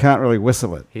have. You can't really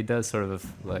whistle it. He does sort of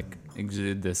like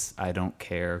exude this "I don't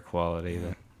care" quality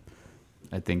that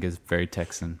I think is very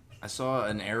Texan. I saw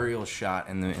an aerial shot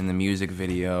in the music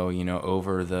video, you know,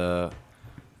 over the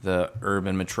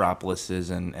urban metropolises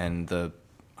and the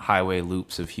highway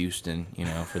loops of Houston, you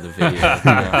know, for the video.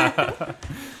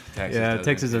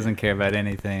 Texas doesn't care about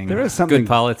anything. There is something good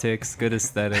politics, good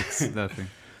aesthetics, nothing.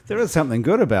 There is something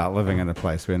good about living in a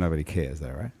place where nobody cares,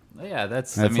 though, right? Yeah,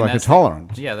 that's It's like a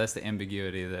tolerance. That's the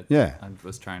ambiguity that I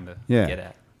was trying to get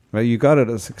at. Well, you got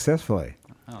it successfully.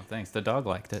 Oh, thanks. The dog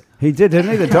liked it. He did,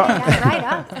 didn't he? The dog. Right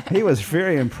up. He was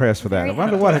very impressed with that. I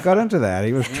wonder what got into that.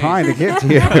 He was trying to get to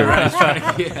you.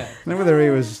 I wonder whether he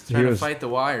was trying to fight the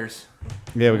wires.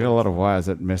 Yeah, we got a lot of wires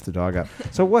that messed the dog up.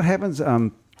 So what happens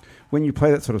when you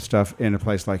play that sort of stuff in a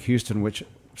place like Houston, which,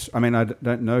 I mean, I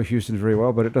don't know Houston very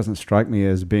well, but it doesn't strike me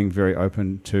as being very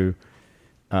open to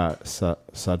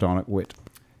sardonic wit.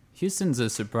 Houston's a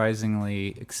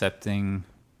surprisingly accepting,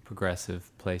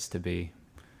 progressive place to be.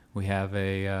 We have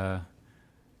a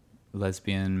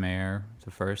lesbian mayor,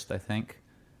 the first, I think,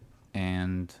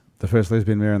 and the first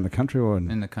lesbian mayor in the country, or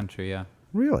in the country, yeah.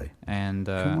 Really? And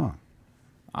come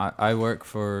on, I work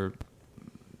for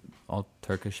all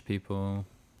Turkish people.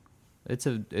 It's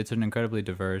an incredibly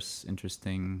diverse,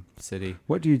 interesting city.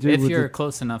 What do you do if with you're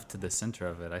close enough to the center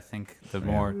of it? I think the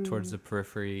more towards the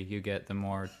periphery you get, the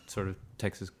more sort of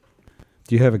Texas.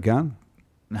 Do you have a gun?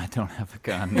 I don't have a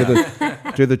gun.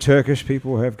 Do the Turkish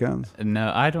people have guns?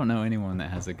 No, I don't know anyone that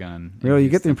has a gun. Really, you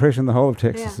get the impression the whole of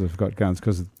Texas have got guns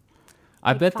because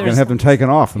I bet they're going to have them taken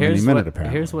off in any minute,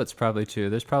 apparently. Here's what's probably true.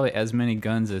 There's probably as many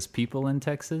guns as people in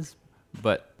Texas,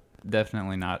 but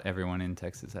definitely not everyone in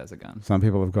Texas has a gun. Some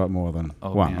people have got more than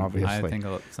one, man. obviously. I think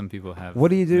some people have. What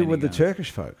do you do with guns. the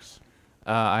Turkish folks?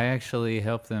 I actually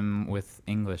help them with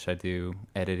English. I do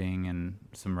editing and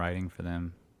some writing for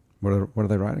them. What are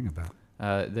they writing about?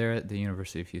 They're at the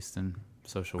University of Houston,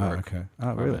 social work. Oh, okay.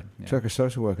 Oh, really? Yeah. Turkish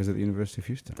social workers at the University of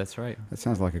Houston. That's right. That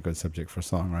sounds like a good subject for a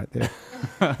song right there.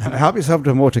 Help yourself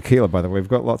to more tequila, by the way. We've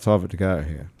got lots of it to go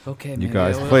here. Okay, you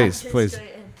guys, please.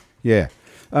 Yeah.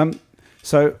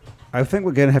 So I think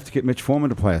we're going to have to get Mitch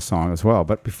Foreman to play a song as well.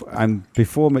 But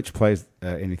before Mitch plays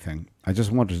anything, I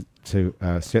just wanted to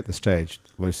set the stage,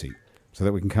 Lucy, so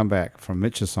that we can come back from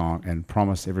Mitch's song and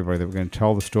promise everybody that we're going to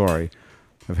tell the story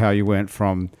of how you went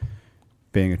from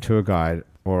being a tour guide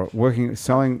or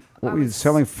selling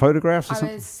photographs or something?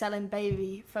 I was selling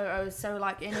baby photos. So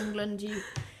like in England,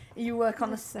 you work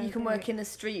on you can work in the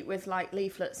street with like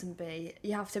leaflets and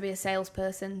you have to be a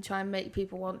salesperson, try and make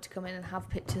people want to come in and have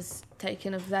pictures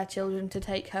taken of their children to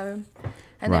take home.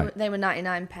 And they were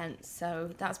 99 pence,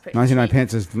 so that's pretty 99 cheap.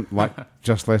 pence is like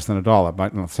just less than $1,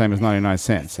 but not the same as 99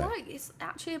 cents. It's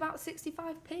actually about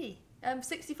 65p.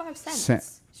 65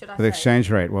 cents, should I For the say.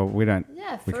 exchange rate, well, we don't.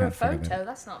 Yeah, we for can't a figure photo, that.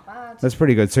 that's not bad. That's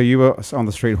pretty good. So you were on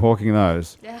the street hawking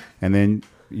those. Yeah. And then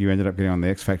you ended up getting on the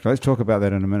X Factor. Let's talk about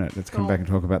that in a minute. Let's come Cool. back and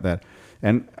talk about that.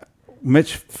 And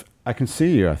Mitch, I can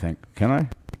see you, I think. Can I?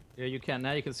 Yeah, you can.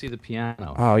 Now you can see the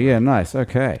piano. Oh, yeah, nice.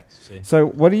 Okay. See. So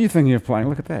what are you thinking of playing?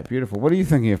 Look at that. Beautiful. What are you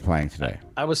thinking of playing today?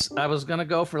 I was gonna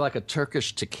go for like a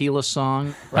Turkish tequila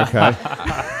song. Okay.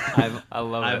 I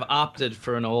love I've it. opted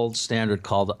for an old standard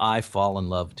called "I Fall in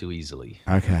Love Too Easily."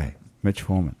 Okay. Mitch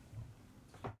Foreman.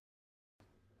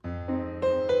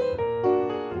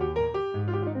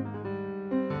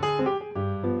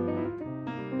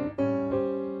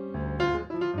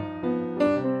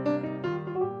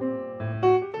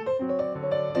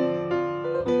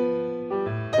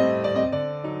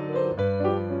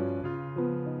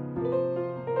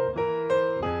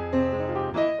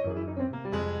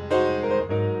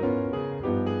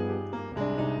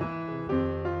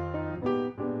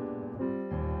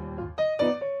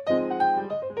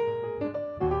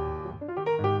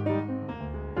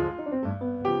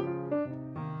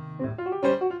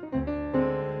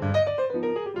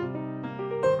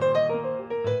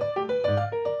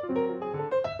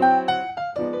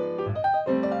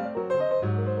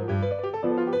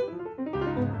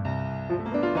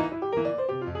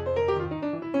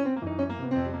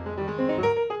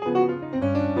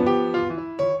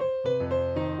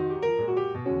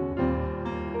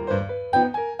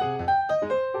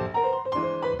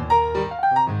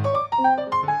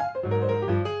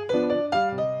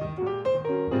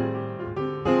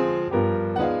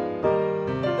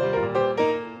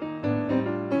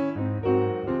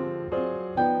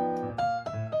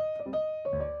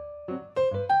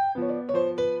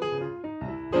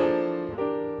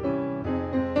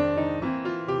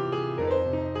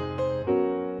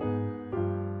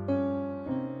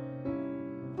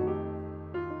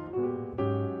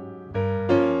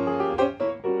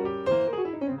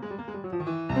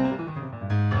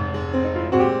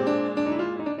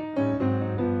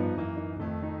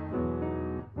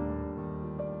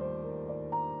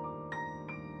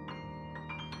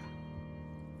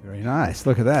 Very nice.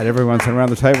 Look at that. Everyone around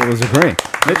the table is agreeing.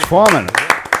 Mitch Foreman.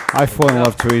 I Fall in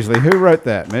Love Too Easily. Who wrote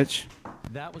that, Mitch?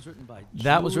 That was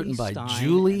written by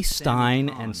Julie Stein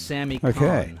and Sammy Kahn.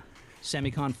 Okay.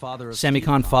 Sammy Kahn, father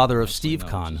of Steve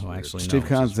Kahn, who actually Steve knows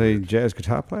Kahn's his a work. jazz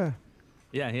guitar player?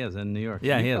 Yeah, he is in New York. You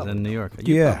Yeah.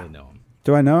 probably know him.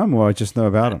 Do I know him or I just know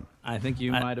about him? I think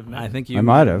you might have met him. I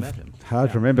might have. met him.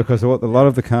 Hard to remember because a lot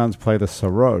of the Kahns play the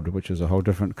sarod, which is a whole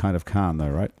different kind of Kahn, though,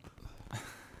 right?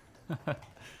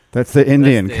 That's the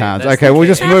Indian Kahns. that's Okay, the we'll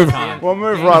just Canadian move. Khan. We'll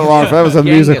move right along. That was a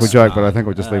musical Genghis joke, but I Khan. think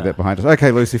we'll just leave that behind us.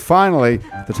 Okay, Lucy. Finally,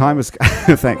 the time is.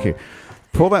 Thank you.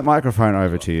 Pull that microphone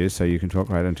over to you so you can talk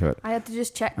right into it. I had to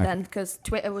just check then because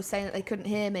Twitter was saying that they couldn't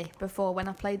hear me before when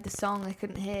I played the song. They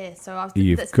couldn't hear, so I was.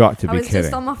 You've got to I be was kidding.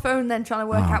 just on my phone then trying to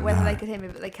work Oh, out whether no. they could hear me,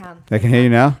 but they can. They can hear you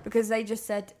now. Because they just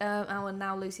said, oh, and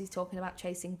now Lucy's talking about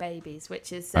chasing babies,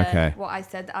 which is Okay. what I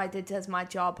said I did as my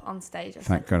job on stage. I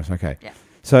Thank said, goodness. Okay. Yeah.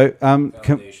 So,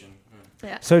 Validation.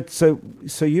 yeah.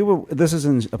 so you were. This is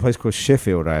in a place called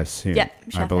Sheffield, I assume. Yeah, I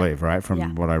Sheffield. believe, right? From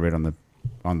Yeah. what I read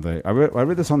I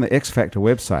read this on the X Factor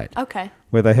website, Okay.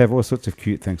 where they have all sorts of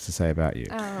cute things to say about you.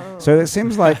 Oh. So it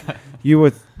seems like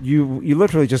you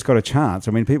literally just got a chance.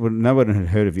 I mean, no one had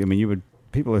heard of you. I mean,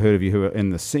 people had heard of you who were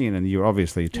in the scene, and you were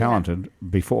obviously talented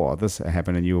before this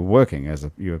happened, and you were working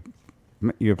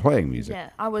you were playing music.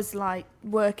 Yeah, I was like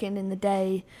working in the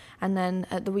day, and then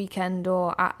at the weekend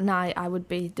or at night, I would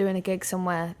be doing a gig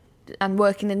somewhere, and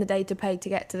working in the day to pay to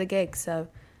get to the gig. So,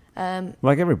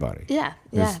 Like everybody. yeah,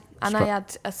 There's yeah. And I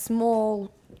had a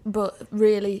small but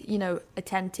really,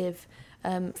 attentive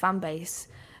fan base,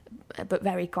 but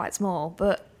very quite small.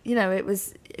 But it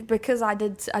was because I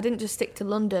didn't just stick to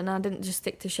London. I didn't just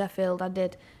stick to Sheffield. I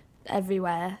did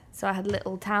everywhere. So I had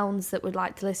little towns that would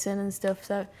like to listen and stuff.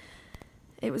 So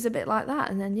it was a bit like that.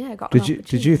 And then I got. Did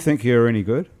you think you were any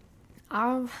good?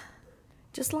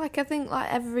 Just like I think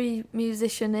like every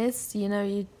musician is, you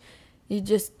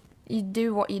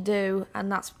do what you do,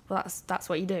 and that's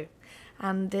what you do.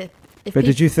 And But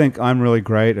did you think I'm really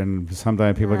great, and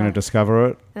someday people are going to discover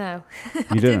it? No,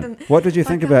 You didn't. What did you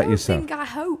think about yourself? I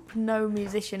hope no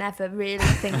musician ever really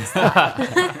thinks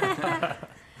that.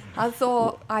 I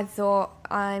thought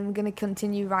I'm going to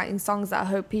continue writing songs that I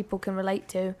hope people can relate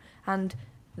to, and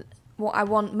what I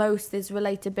want most is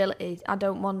relatability. I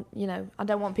don't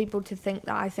want people to think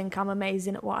that I think I'm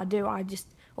amazing at what I do.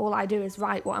 All I do is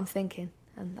write what I'm thinking,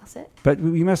 and that's it. But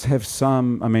you must have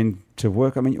to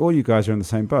work. I mean, all you guys are in the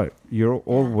same boat. You're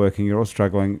all working. You're all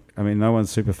struggling. I mean, no one's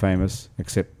super famous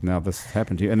except now this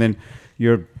happened to you. And then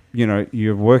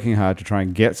you're working hard to try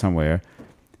and get somewhere.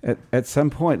 At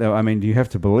some point, though, I mean, do you have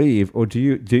to believe, or do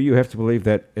you have to believe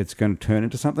that it's going to turn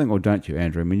into something, or don't you,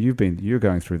 Andrew? I mean, you're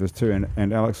going through this too,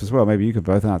 and Alex as well. Maybe you could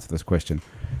both answer this question.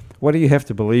 What do you have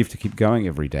to believe to keep going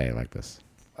every day like this?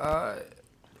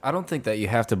 I don't think that you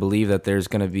have to believe that there's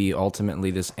going to be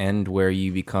ultimately this end where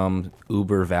you become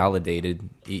uber validated,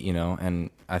 and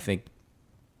I think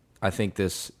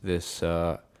this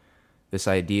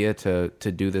idea to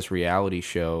do this reality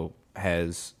show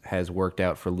has worked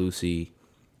out for Lucy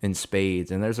in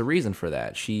spades, and there's a reason for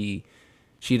that. She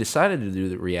decided to do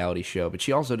the reality show, but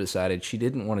she also decided she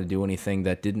didn't want to do anything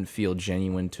that didn't feel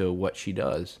genuine to what she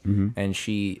does. Mm-hmm. And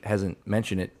she hasn't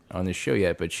mentioned it on this show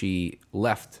yet, but she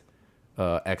left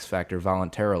X Factor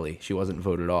voluntarily. She wasn't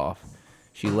voted off.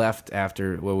 She left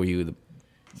after, what were you, the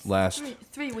last...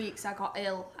 3 weeks I got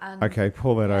ill. And Okay,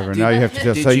 pull that over. Now you have to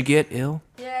just... Did you get ill?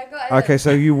 Yeah, I got ill. Okay,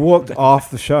 so you walked off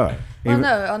the show. Well,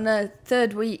 no, on the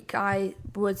third week I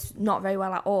was not very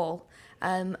well at all.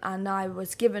 And I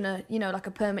was given a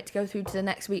permit to go through to the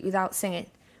next week without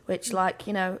singing, which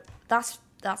that's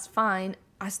fine.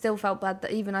 I still felt bad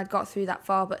that even I'd got through that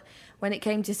far, but when it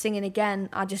came to singing again,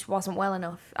 I just wasn't well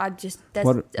enough.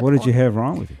 What did you have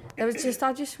wrong with you? It was just,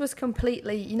 I just was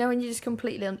completely, when you're just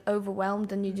completely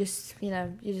overwhelmed and you just,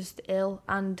 you're just ill.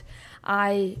 And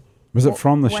I... Was it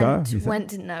from the show?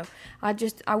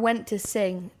 I went to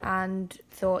sing and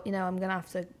thought, I'm gonna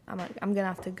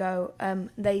have to go.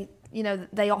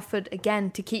 They offered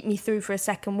again to keep me through for a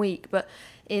second week, but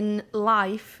in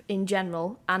life in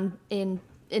general and in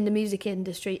the music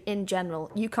industry in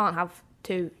general, you can't have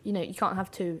to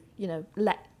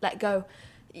let go.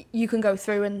 You can go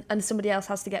through and somebody else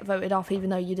has to get voted off even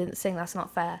though you didn't sing. That's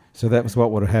not fair. So that was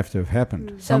what would have to have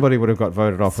happened. Somebody would have got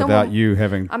voted off without you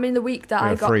having the week that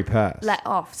I got free pass. Let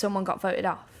off, someone got voted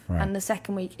off. Right. And the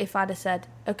second week, if I'd have said,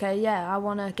 okay, yeah, I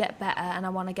want to get better and I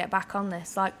want to get back on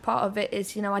this, like part of it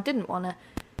is, I didn't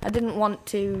want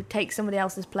to take somebody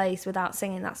else's place without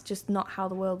singing. That's just not how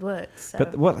the world works. So.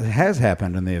 But what has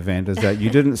happened in the event is that you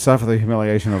didn't suffer the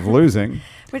humiliation of losing.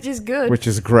 Which is good. Which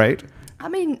is great. I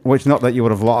mean... Which, not that you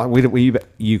would have lost.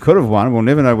 You could have won. We'll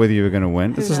never know whether you were going to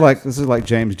win. This is like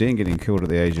James Dean getting killed at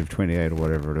the age of 28 or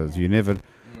whatever it is. You never...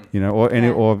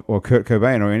 or Kurt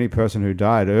Cobain or any person who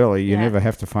died early, you never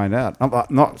have to find out. I'm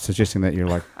not suggesting that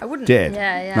you're I wouldn't, dead.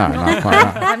 Yeah. No, not quite.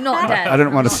 I'm not dead. I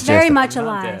didn't want to suggest very that. much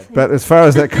alive. But as far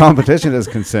as that competition is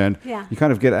concerned, Yeah. you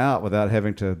kind of get out without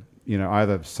having to,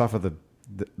 either suffer the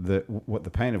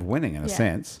pain of winning in a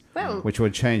sense, which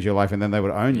would change your life, and then they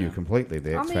would own you completely.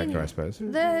 The X Factor, I suppose.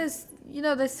 There's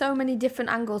so many different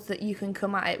angles that you can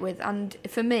come at it with, and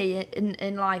for me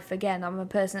in life, again, I'm a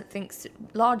person that thinks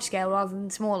large scale rather than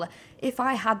smaller. If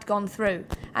I had gone through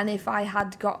and if I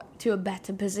had got to a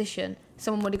better position,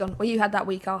 someone would have gone, well, you had that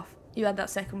week off, you had that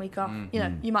second week off,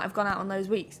 you might have gone out on those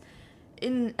weeks.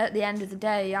 At the end of the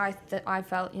day, I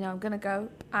felt, I'm gonna go,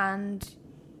 and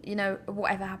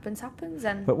whatever happens.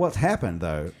 And but what's happened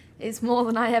though? It's more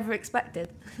than I ever expected.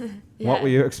 What were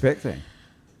you expecting?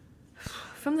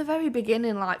 From the very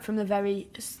beginning, like from the very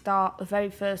start, the very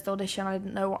first audition, I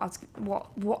didn't know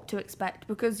what to expect,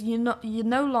 because you're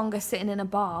no longer sitting in a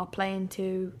bar playing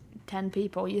to 10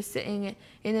 people. You're sitting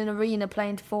in an arena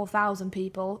playing to 4,000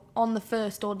 people on the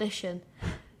first audition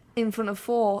in front of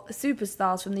 4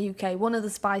 superstars from the UK. One of the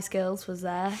Spice Girls was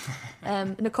there,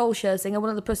 Nicole Scherzinger, one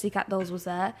of the Pussycat Dolls was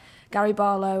there, Gary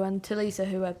Barlow and Talisa,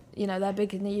 who are they're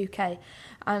big in the UK,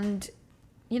 and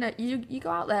you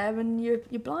go out there and you're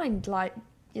blind, like.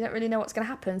 You don't really know what's going to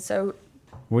happen. So,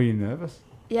 were you nervous?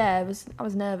 Yeah, I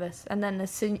was nervous. And then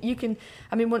as soon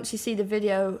once you see the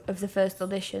video of the first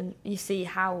audition, you see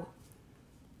how,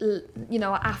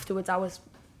 afterwards I was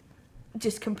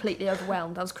just completely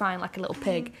overwhelmed. I was crying like a little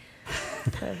pig.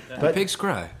 But pigs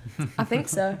cry. I think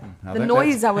so. The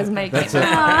noise I was making.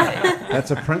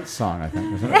 That's a Prince song, I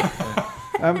think, isn't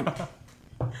it?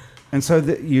 And so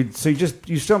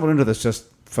you stumbled into this just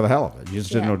for the hell of it. You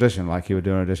just did an audition like you would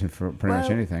do an audition for pretty much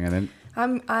anything, and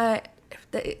then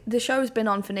the show's been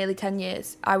on for nearly 10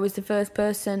 years. I was the first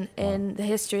person in the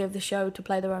history of the show to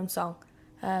play their own song.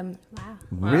 Wow.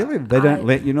 Really? They don't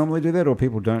let you normally do that, or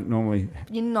people don't normally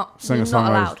sing a song? You're not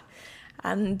allowed.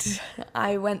 And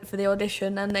I went for the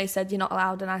audition and they said, you're not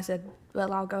allowed, and I said,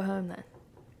 well, I'll go home then.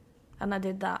 And I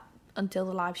did that until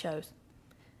the live shows.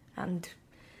 And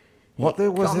got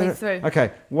me through.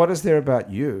 Okay, what is there about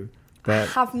you that...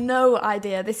 I have no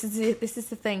idea. This is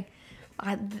the thing.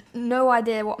 I had no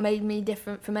idea what made me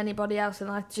different from anybody else,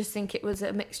 and I just think it was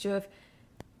a mixture of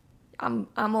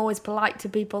I'm always polite to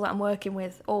people that I'm working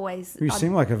with, always. You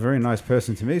seem like a very nice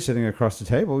person to me sitting across the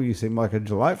table. You seem like a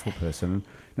delightful person.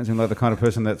 Don't seem like the kind of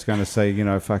person that's going to say,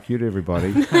 fuck you to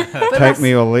everybody. But Take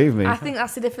me or leave me. I think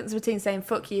that's the difference between saying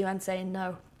fuck you and saying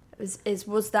no. It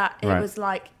was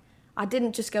like, I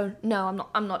didn't just go, no,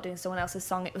 I'm not doing someone else's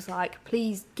song. It was like,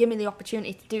 please give me the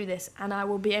opportunity to do this, and I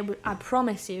will be able. I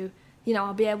promise you,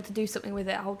 I'll be able to do something with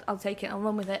it. I'll take it. I'll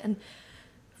run with it. And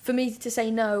for me to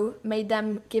say no made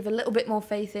them give a little bit more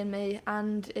faith in me,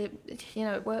 and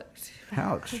it worked.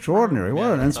 How extraordinary!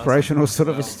 What an inspirational sort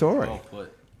of a story. Well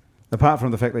put. Apart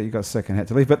from the fact that you got sick and had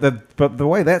to leave, but the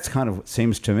way that's kind of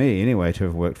seems to me anyway to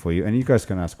have worked for you, and you guys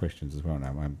can ask questions as well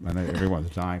now. I know everyone's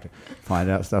dying to find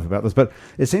out stuff about this, but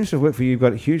it seems to have worked for you. You've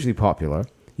got it hugely popular.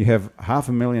 You have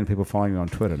 500,000 people following you on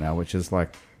Twitter now, which is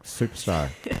like superstar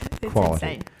quality.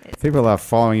 Insane. People are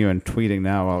following you and tweeting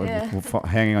now, Yeah.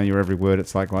 hanging on your every word.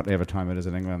 It's like whatever time it is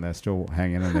in England, they're still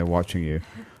hanging and they're watching you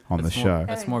on the show.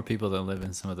 That's more people that live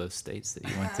in some of those states that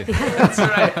you went to. That's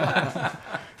right.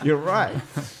 You're right.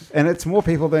 And it's more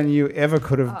people than you ever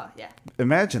could have Oh yeah.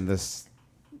 imagined this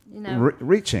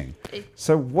reaching. It-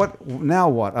 So what,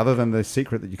 other than the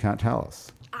secret that you can't tell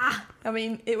us? I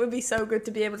mean, it would be so good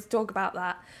to be able to talk about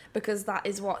that, because that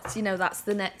is what, that's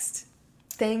the next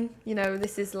thing.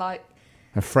 This is like,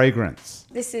 A fragrance.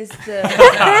 this is the...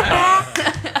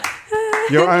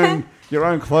 Your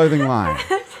own clothing line.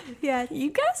 Yeah.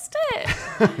 You guessed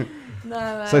it.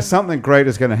 No. So something great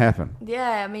is going to happen.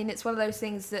 Yeah, I mean, it's one of those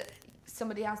things that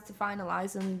somebody has to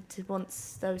finalise, and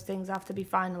once those things have to be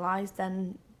finalised,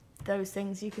 then those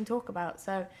things you can talk about.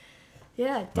 So,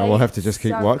 yeah. Well, we'll have to just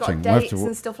keep I've watching. got We'll have dates to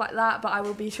and stuff like that, but I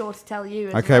will be sure to tell you.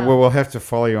 As Okay, well, we'll have to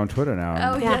follow you on Twitter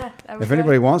now. Oh yeah. there we If go.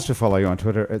 anybody wants to follow you on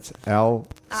Twitter, it's At El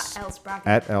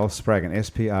Spraggan. @LSpraggan,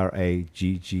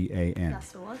 SPRAGGAN.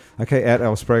 That's the one. Okay,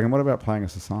 @LSpraggan. What about playing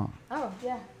us a song? Oh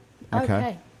yeah.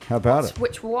 Okay. How about it?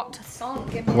 What song?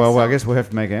 Give me a Well, I song. guess we'll have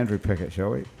to make Andrew pick it, shall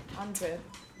we? Andrew.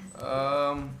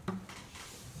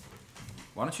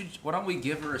 Why don't we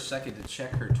give her a second to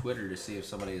check her Twitter to see if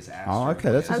somebody has asked Oh, her?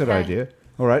 okay, that's a good Okay. idea.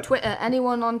 All right. Twitter.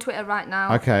 Anyone on Twitter right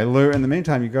now? Okay, Lou, in the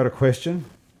meantime, you got a question?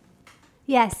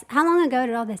 Yes. How long ago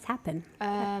did all this happen?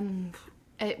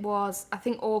 It was, I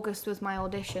think August was my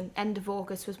audition. End of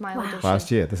August was my audition.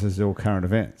 Last year. This is all current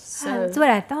events. So, That's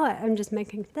what I thought. I'm just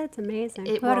making. That's amazing.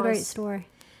 It What a great was. story.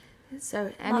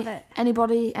 so Love it.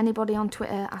 anybody on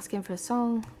Twitter asking for a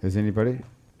song, Is anybody?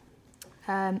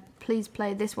 please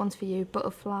play This One's For You,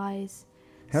 Butterflies.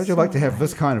 How would you like to have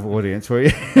this kind of audience where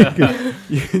you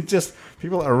can just,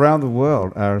 people around the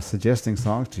world are suggesting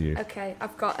songs to you? Okay,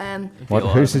 I've got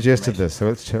Who suggested this? So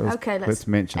okay, let's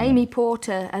mention Amy them.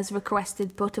 Porter has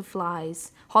requested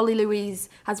Butterflies. Holly Louise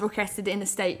has requested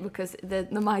Interstate because the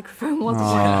microphone wasn't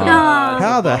working.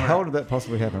 How the hell did that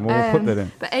possibly happen? Well, we'll put that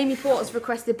in. But Amy Porter's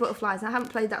requested Butterflies, and I haven't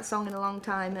played that song in a long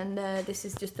time, and this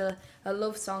is just a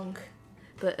love song,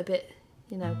 but a bit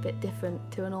different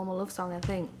to a normal love song, I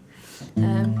think.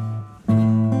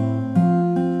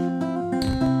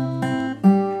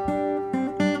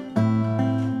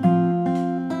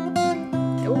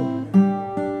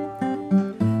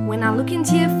 When I look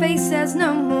into your face, there's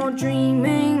no more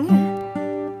dreaming.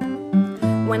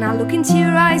 When I look into your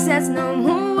eyes, there's no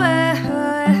more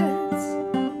words.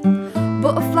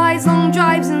 Butterflies, long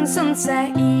drives and sunset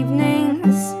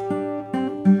evenings.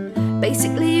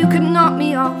 Basically, you could knock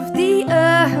me off the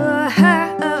earth.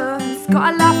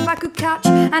 Got a laugh I could catch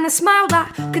and a smile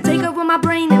that could take over my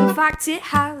brain. In fact, it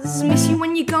has. Miss you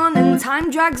when you're gone and time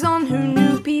drags on. Who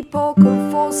knew people could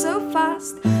fall so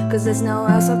fast? 'Cause there's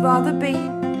nowhere else I'd rather be,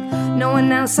 no one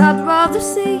else I'd rather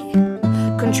see,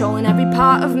 controlling every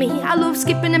part of me. I love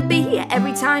skipping a beat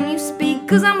every time you speak,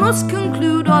 'cause I must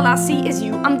conclude all I see is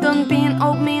you. I'm done being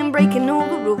old me and breaking all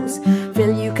the rules.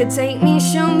 Feel you could take me,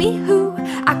 show me who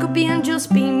I could be and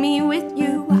just be me with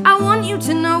you. I want you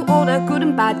to know all the good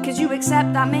and bad, 'cause you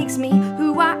accept that makes me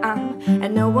who I am.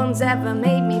 And no one's ever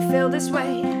made me feel this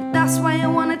way. That's why I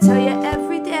wanna tell you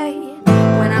every day.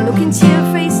 When I look into your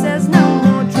face, there's no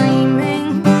more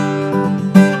dreaming.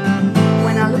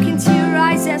 When I look into your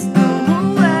eyes, there's no more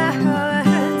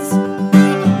words.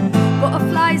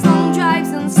 Butterflies, long drives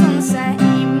and sunset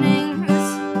evenings.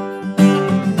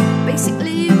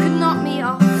 Basically, you could knock me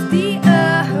off the earth.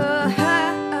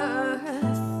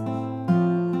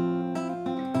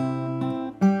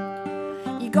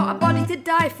 You got a body to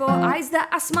die for, eyes that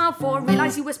I smile for.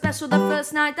 Realize you were special the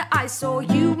first night that I saw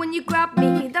you. When you grabbed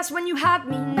me, that's when you had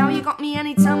me. Now you got me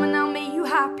anytime and I'll make you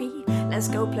happy. Let's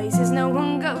go places no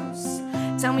one goes.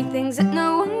 Tell me things that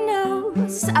no one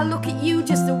knows. I look at you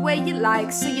just the way you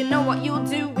like, so you know what you'll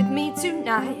do with me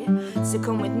tonight. So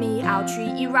come with me, I'll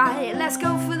treat you right. Let's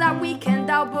go for that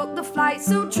weekend, I'll book the flight.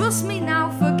 So trust me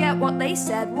now, forget what they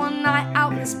said. One night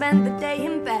out and spend the day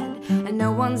in bed. And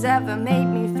no one's ever made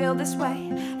me feel this way.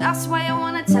 That's why I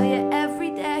wanna tell you every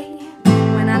day.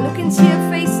 When I look into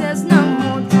your face, there's no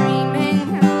more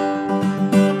dreaming.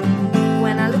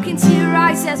 When I look into your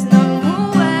eyes, there's no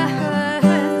more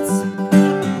words.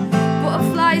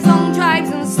 Butterflies, long drives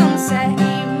and sunset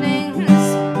evenings.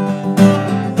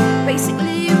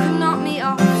 Basically you can knock me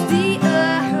off the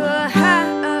earth.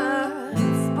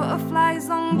 Butterflies,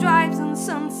 long drives and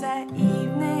sunset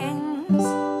evenings.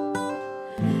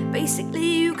 Basically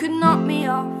you can knock me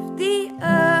off the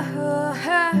earth.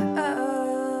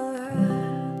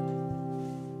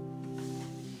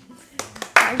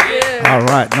 All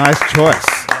right, nice choice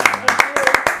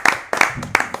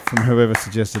from whoever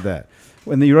suggested that.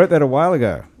 When you wrote that a while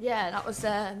ago. Yeah, that was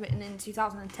written in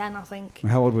 2010, I think.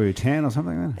 How old were you? 10 or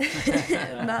something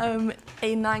then? No,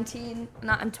 I'm 19.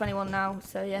 No, I'm 21 now,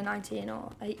 so yeah, 19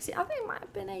 or 18. I think it might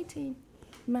have been 18.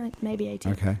 Maybe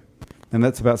 18. Okay. And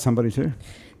that's about somebody too?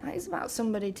 That is about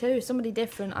somebody too, somebody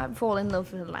different. I fall in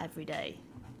love with them every day.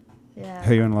 Yeah.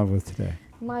 Who are you in love with today?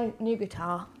 My new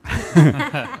guitar.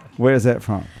 Where is that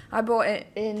from? I bought it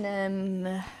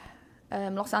in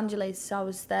Los Angeles. I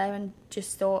was there and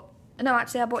just thought... No,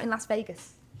 actually, I bought it in Las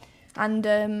Vegas.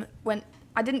 And when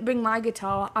I didn't bring my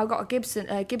guitar, I got a Gibson.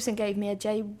 Gibson gave me a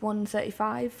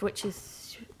J135, which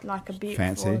is like a beautiful,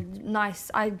 fancy, nice...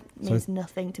 means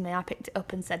nothing to me. I picked it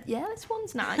up and said, yeah, this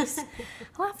one's nice.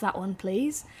 I'll have that one,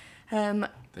 please.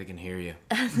 They can hear you.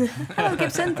 Hello,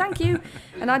 Gibson, thank you.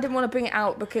 And I didn't want to bring it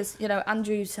out because, you know,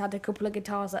 Andrew's had a couple of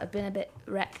guitars that have been a bit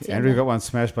wrecked. Andrew got one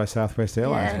smashed by Southwest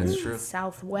Airlines. Yeah, That's true.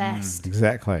 Southwest.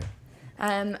 Exactly.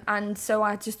 And so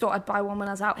I just thought I'd buy one when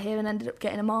I was out here and ended up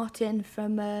getting a Martin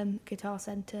from Guitar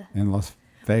Center. In Las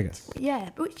Vegas.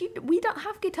 Yeah, but we don't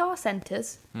have guitar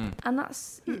centers, and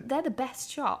they're the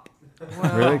best shop.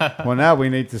 Really? Well, now we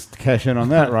need to cash in on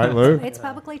that, right, Lou? It's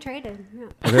publicly traded. Yeah.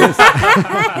 It is.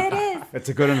 It is. It's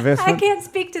a good I investment. can't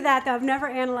speak to that, though. I've never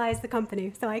analyzed the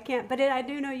company, so I can't. But I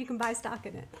do know you can buy stock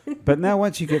in it. But now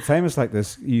once you get famous like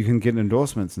this, you can get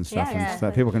endorsements and stuff. Yeah, and so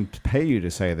people can pay you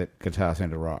to say that Guitar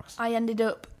Center rocks. I ended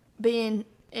up being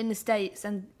in the States,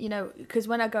 and, you know, because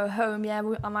when I go home, yeah,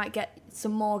 I might get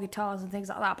some more guitars and things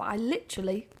like that, but I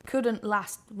literally couldn't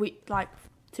last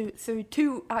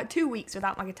two weeks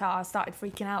without my guitar. I started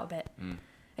freaking out a bit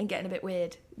and getting a bit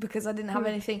weird because I didn't have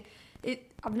anything.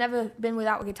 I've never been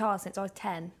without a guitar since I was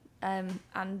 10,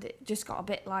 and it just got a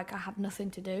bit like I had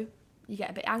nothing to do. You get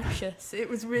a bit anxious. It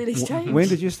was really strange. When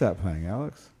did you start playing,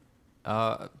 Alex?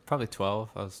 Probably 12.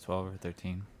 I was 12 or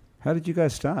 13. How did you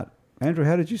guys start? Andrew,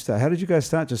 how did you start? How did you guys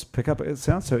start? Just pick up. It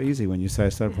sounds so easy when you say I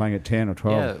started playing at 10 or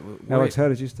 12. Yeah, Alex, how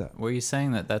did you start? Were you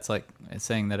saying that's like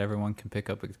saying that everyone can pick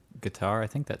up a guitar? I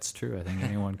think that's true. I think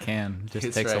anyone can. It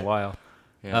just takes a while.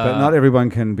 Yeah. But not everyone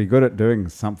can be good at doing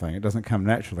something. It doesn't come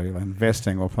naturally, like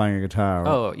investing or playing a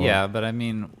guitar. Yeah, but I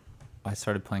mean, I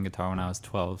started playing guitar when I was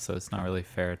 12, so it's not really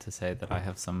fair to say that I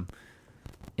have some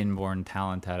inborn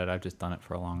talent at it. I've just done it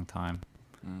for a long time.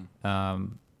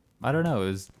 I don't know.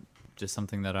 It was just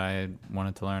something that I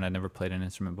wanted to learn. I'd never played an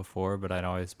instrument before, but I'd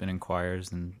always been in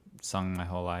choirs and sung my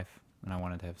whole life, and I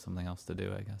wanted to have something else to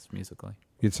do, I guess, musically.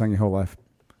 You'd sung your whole life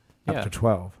up to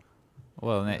 12.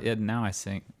 Well, now I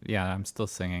sing. Yeah, I'm still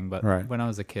singing, but when I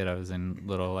was a kid, I was in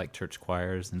little like church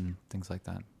choirs and things like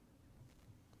that.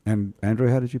 And Andrew,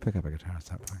 how did you pick up a guitar and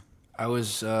start playing? I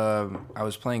was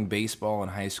playing baseball in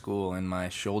high school, and my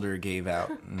shoulder gave out.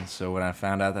 And so when I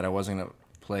found out that I wasn't going to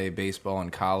play baseball in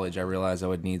college, I realized I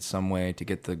would need some way to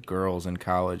get the girls in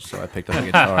college, so I picked up a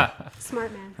guitar.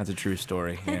 Smart man. That's a true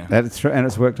story, yeah. That's true, and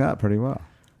it's worked out pretty well.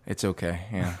 It's okay,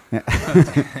 yeah.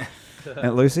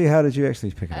 And Lucy, how did you actually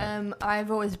pick it up?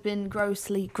 I've always been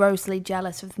grossly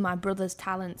jealous of my brother's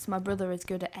talents. My brother is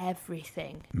good at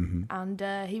everything, and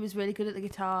he was really good at the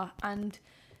guitar, and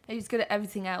he was good at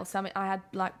everything else. I mean, I had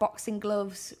like boxing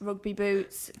gloves, rugby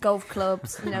boots, golf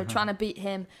clubs, you know, trying to beat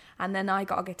him, and then I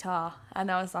got a guitar,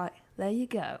 and I was like, there you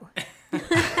go.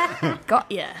 Got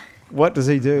ya. What does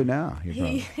he do now, your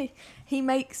brother? He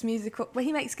makes musical. Well,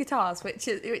 he makes guitars, which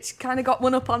kind of got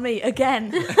one up on me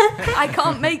again. I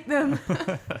can't make them.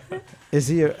 Is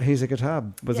he? He's a guitar.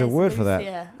 Was there a word for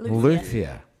that?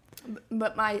 Luthier.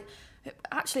 But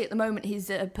actually, at the moment, he's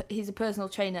a personal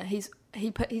trainer. He's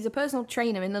a personal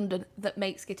trainer in London that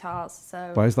makes guitars.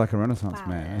 So. Well, he's like a Renaissance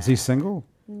man. Is he single?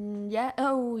 Yeah.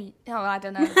 Oh, I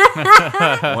don't know.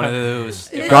 One of those.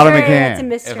 Got him again. It's a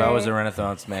mystery. If I was a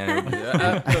Renaissance man.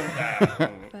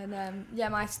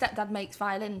 But my stepdad makes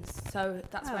violins, so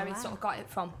that's where he sort of got it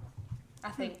from, I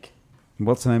think.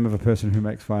 What's the name of a person who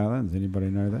makes violins? Anybody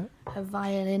know that? A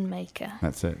violin maker.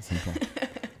 That's it. Simple.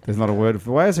 There's not a word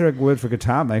for. Why is there a word for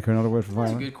guitar maker and not a word for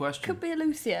That's a violin? good question. Could be a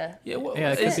luthier. Yeah, well,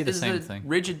 Yeah, it could be the is same the thing.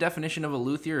 rigid definition of a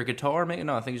luthier a guitar maker?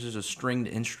 No, I think it's just a stringed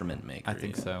instrument maker. I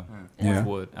think so. Yeah.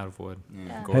 Out of wood.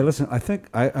 Yeah. Hey, listen. I think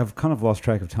I've kind of lost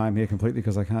track of time here completely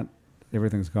because I can't.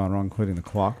 Everything's gone wrong, including the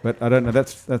clock. But I don't know.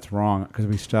 That's wrong because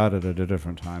we started at a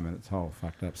different time and it's all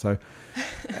fucked up. So,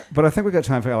 but I think we've got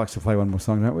time for Alex to play one more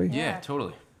song, don't we? Yeah,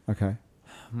 totally. Okay.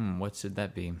 What should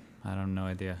that be? I don't have no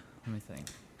idea. Let me think.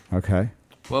 Okay.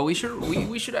 Well, we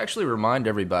should actually remind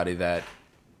everybody that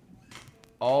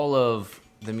all of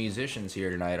the musicians here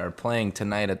tonight are playing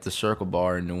tonight at the Circle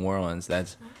Bar in New Orleans.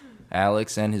 That's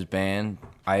Alex and his band,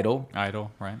 Idol,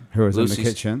 Right? Who is in Lucy's- the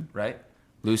kitchen? right?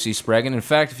 Lucy Spraggin. In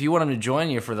fact, if you want them to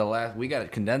join you for the last, we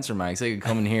got condenser mics. They could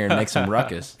come in here and make some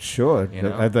ruckus. Sure. You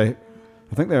know? Have they?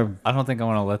 I think they're. I don't think I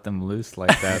want to let them loose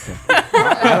like that.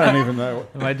 I don't even know.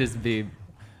 It might just be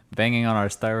banging on our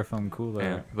styrofoam cooler.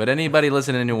 Yeah. But anybody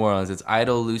listening in New Orleans, it's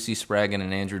Idol, Lucy Spraggin,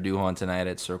 and Andrew Duhon tonight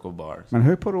at Circle Bars. And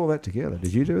who put all that together?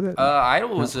 Did you do that?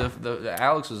 Idol was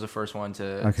Alex was the first one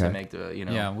to Okay. make the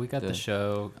Yeah, we got the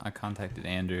show. I contacted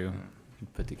Andrew,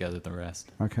 put together the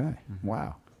rest. Okay.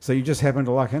 Wow. So you just happened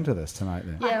to luck into this tonight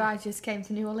then? Yeah, I just came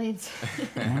to New Orleans.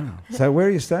 Wow. So where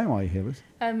are you staying while you're here, Liz?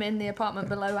 In the apartment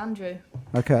below Andrew.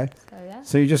 Okay. So yeah.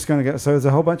 So you're just going to go. So there's a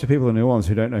whole bunch of people in New Orleans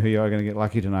who don't know who you are going to get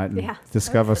lucky tonight and Yeah.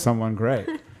 discover someone great.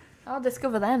 I'll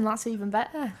discover them. That's even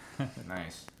better.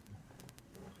 Nice.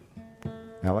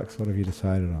 Alex, what have you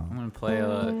decided I'm on? going to play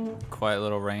a quiet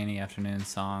little rainy afternoon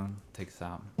song. Take us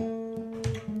out.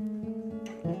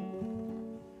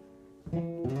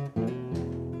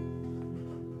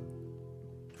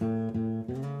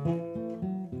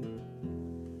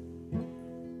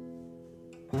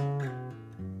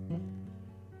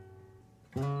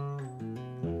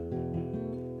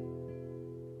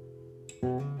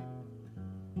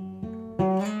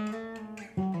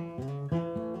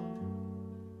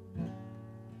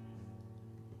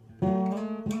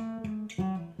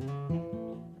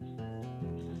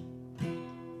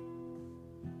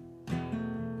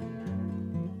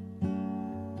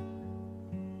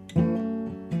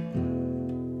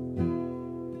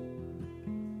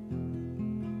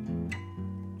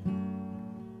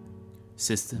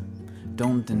 Sister,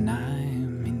 don't deny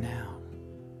me now.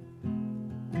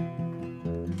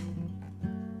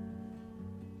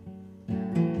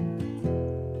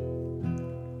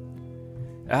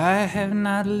 I have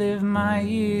not lived my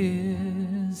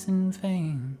years in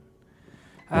vain.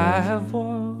 I have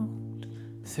walked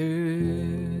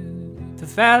through the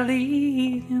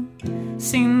valley and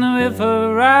seen the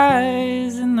river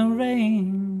rise in the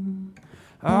rain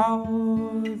all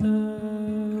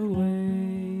the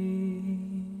way.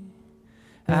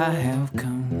 I have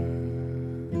come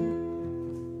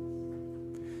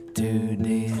to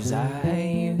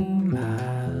desire you,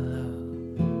 my love.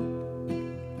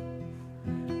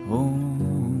 Oh,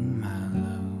 my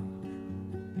love,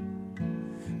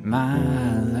 my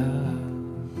love.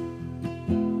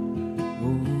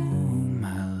 Oh,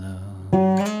 my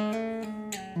love.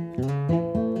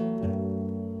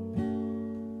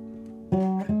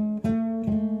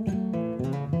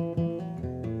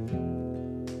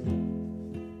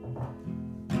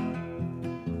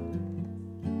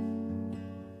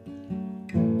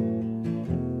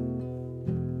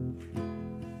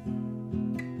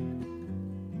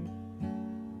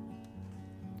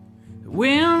 The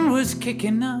wind was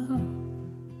kicking up,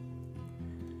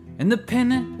 and the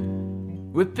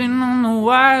pennant whipping on the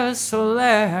wire so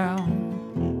loud.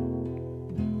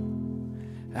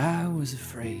 I was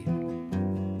afraid,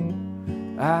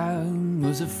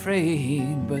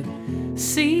 but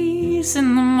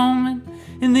seizing the moment,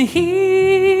 in the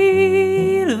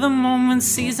heat of the moment,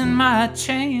 seizing my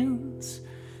chance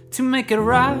to make it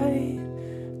right,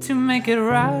 to make it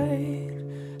right,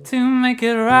 to make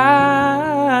it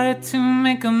right, to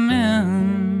make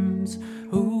amends.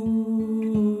 Ooh.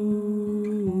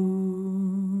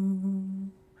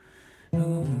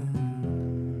 Ooh.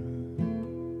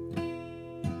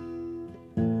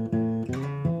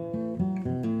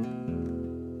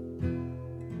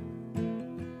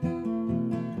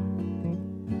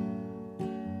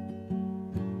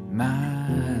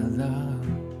 My love,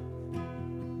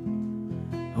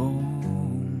 oh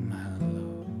my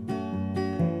love.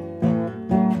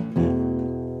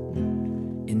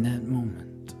 In that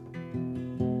moment,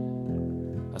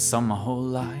 I saw my whole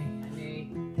life. I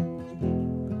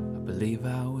believe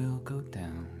I will go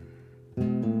down.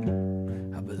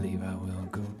 I believe I will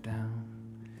go down.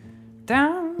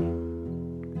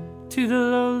 Down to the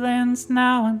lowlands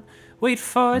now and wait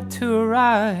for it to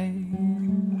arrive.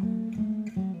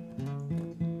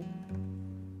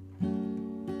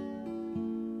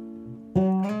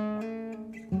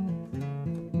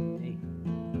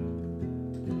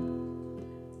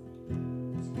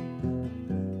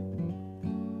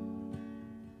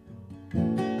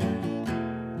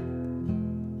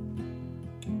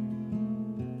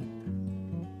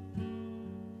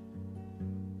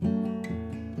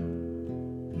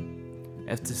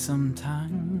 After some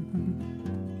time,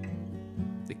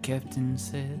 the captain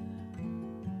said,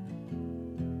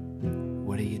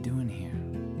 "What are you doing here?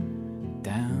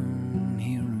 Down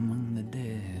here among the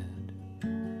dead."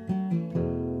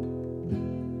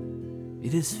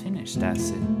 "It is finished," I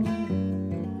said.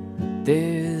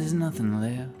 "There's nothing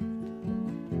left.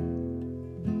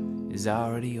 It's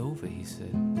already over," he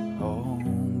said. "Oh,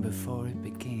 before it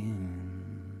began."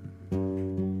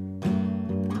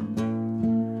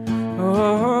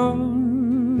 Oh,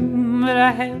 but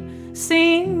I have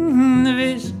seen the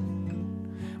vision.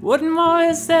 What more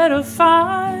is there to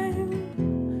find?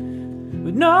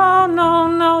 But no, no,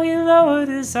 no, he lowered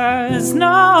his eyes.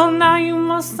 No, now you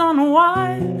must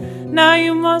unwind. Now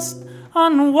you must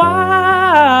unwind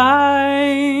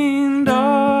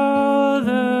all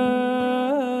the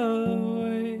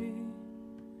way.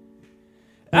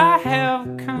 I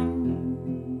have come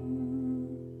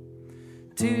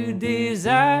to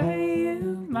desire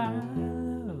you, my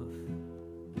love.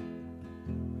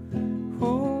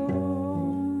 Oh,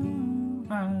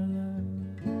 my love.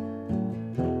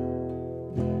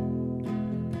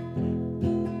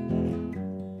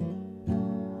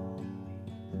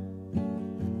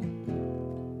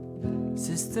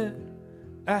 Sister,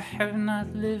 I have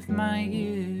not lived my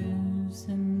years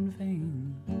in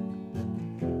vain.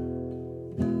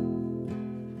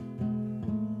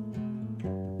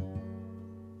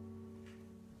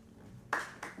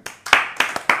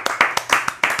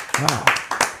 Wow.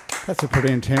 That's a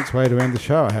pretty intense way to end the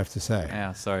show, I have to say.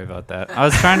 Yeah, sorry about that. I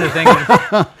was trying to think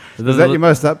of Is that your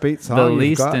most upbeat song the you've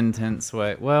least got? intense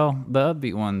way. Well, the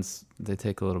upbeat ones, they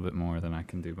take a little bit more than I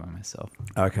can do by myself.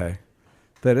 Okay.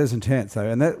 That is intense, though.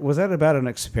 And was that about an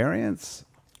experience?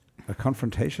 A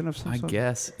confrontation of some I sort?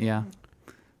 guess, yeah.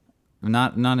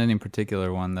 Not any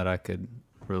particular one that I could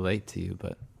relate to you,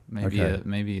 but maybe Okay.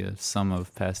 maybe a sum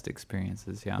of past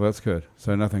experiences, yeah. Well, that's good.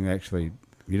 So nothing actually,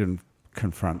 you didn't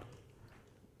confront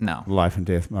No. life and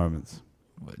death moments,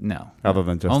 No. other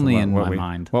than just Only what- in what my we-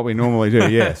 mind. What we normally do,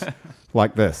 yes.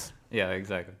 Like this. Yeah,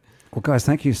 exactly. Well, guys,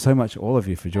 thank you so much, all of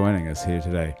you, for joining us here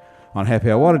today on Happy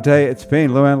Hour. What a day it's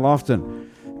been. Luann Lofton,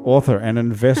 author and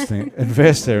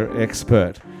investor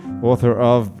expert, author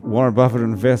of Warren Buffett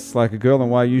Invests Like a Girl and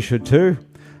Why You Should Too.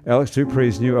 Alex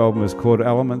Dupree's new album is called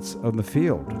Elements of the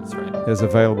Field. That's right. It's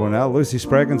available now. Lucy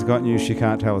Spraggan's got news she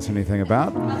can't tell us anything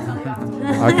about.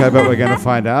 Okay, but we're going to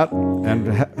find out. And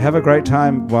have a great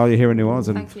time while you're here in New Orleans.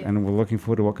 Thank you. And we're looking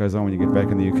forward to what goes on when you get back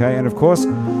in the UK. And, of course,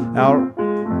 our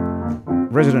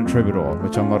resident troubadour,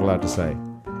 which I'm not allowed to say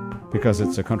because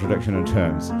it's a contradiction in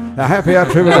terms. Our Happy Hour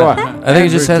troubadour. I think it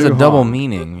just has a double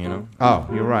meaning, you know. Oh,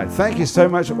 you're right. Thank you so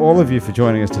much, all of you, for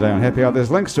joining us today on Happy Hour.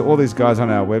 There's links to all these guys on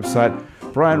our website.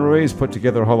 Brian Ruiz put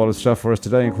together a whole lot of stuff for us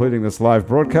today, including this live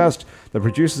broadcast. The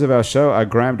producers of our show are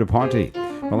Graham DePonte,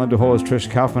 Melinda Hall is Trish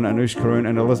Kaufman, Anoush Karoon,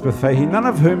 and Elizabeth Fahey, none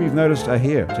of whom you've noticed are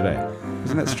here today.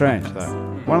 Isn't that strange, though?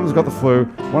 One of them's got the flu,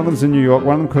 one of them's in New York,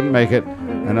 one of them couldn't make it,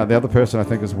 and the other person, I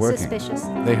think, is working. Suspicious.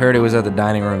 They heard it was at the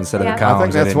dining room instead of Yeah. the I columns.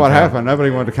 think They that's didn't what come. happened. Nobody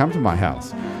wanted to come to my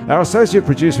house. Our associate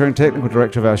producer and technical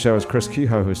director of our show is Chris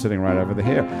Kehoe, who's sitting right over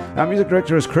here. Our music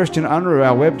director is Christian Unruh.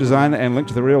 Our web designer and link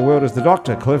to the real world is the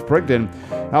Doctor, Cliff Brigden.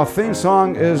 Our theme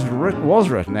song was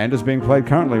written and is being played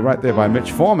currently right there by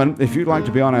Mitch Foreman. If you'd like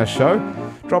to be on our show,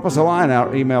 drop us a line.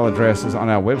 Our email address is on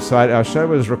our website. Our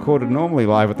show is recorded normally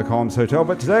live at the Columns Hotel,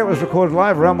 but today it was recorded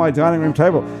live around my dining room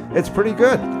table. It's pretty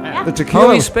good. The tequila.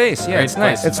 Holy space, yeah, it's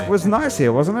nice. It was nice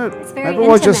here, wasn't it? It's very Maybe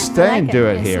we'll just intimate. I stay and like do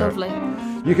it. it It's here. lovely.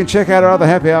 You can check out our other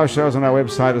Happy Hour shows on our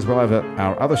website, as well as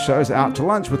our other shows, Out to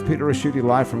Lunch with Peter Raschuti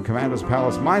live from Commander's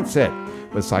Palace, Mindset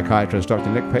with psychiatrist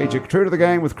Dr. Nick Pajic, True to the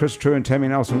Game with Chris True and Tammy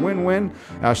Nelson, Win-Win,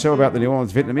 our show about the New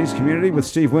Orleans Vietnamese community with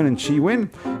Steve Wynn and Chi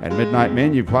Win, and Midnight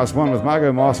Menu Plus One with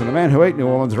Margot Moss and the man who ate New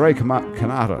Orleans, Ray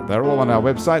Canada. They're all on our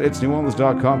website,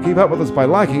 itsneworleans.com. Keep up with us by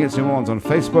liking It's New Orleans on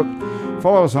Facebook.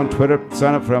 Follow us on Twitter,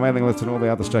 sign up for our mailing list and all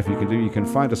the other stuff you can do. You can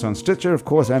find us on Stitcher, of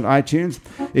course, and iTunes.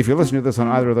 If you're listening to this on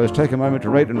either of those, take a moment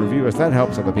to rate and review us. That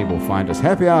helps other people find us.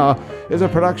 Happy Hour is a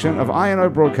production of I&O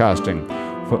Broadcasting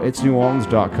for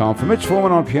itsneworleans.com. For Mitch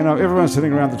Foreman on piano, everyone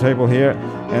sitting around the table here,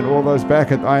 and all those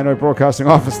back at I&O Broadcasting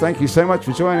office, thank you so much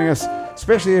for joining us,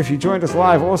 especially if you joined us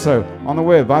live also on the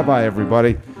web. Bye-bye,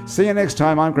 everybody. See you next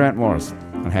time. I'm Grant Morris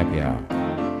on Happy Hour.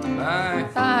 Bye.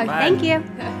 Bye. Thank you.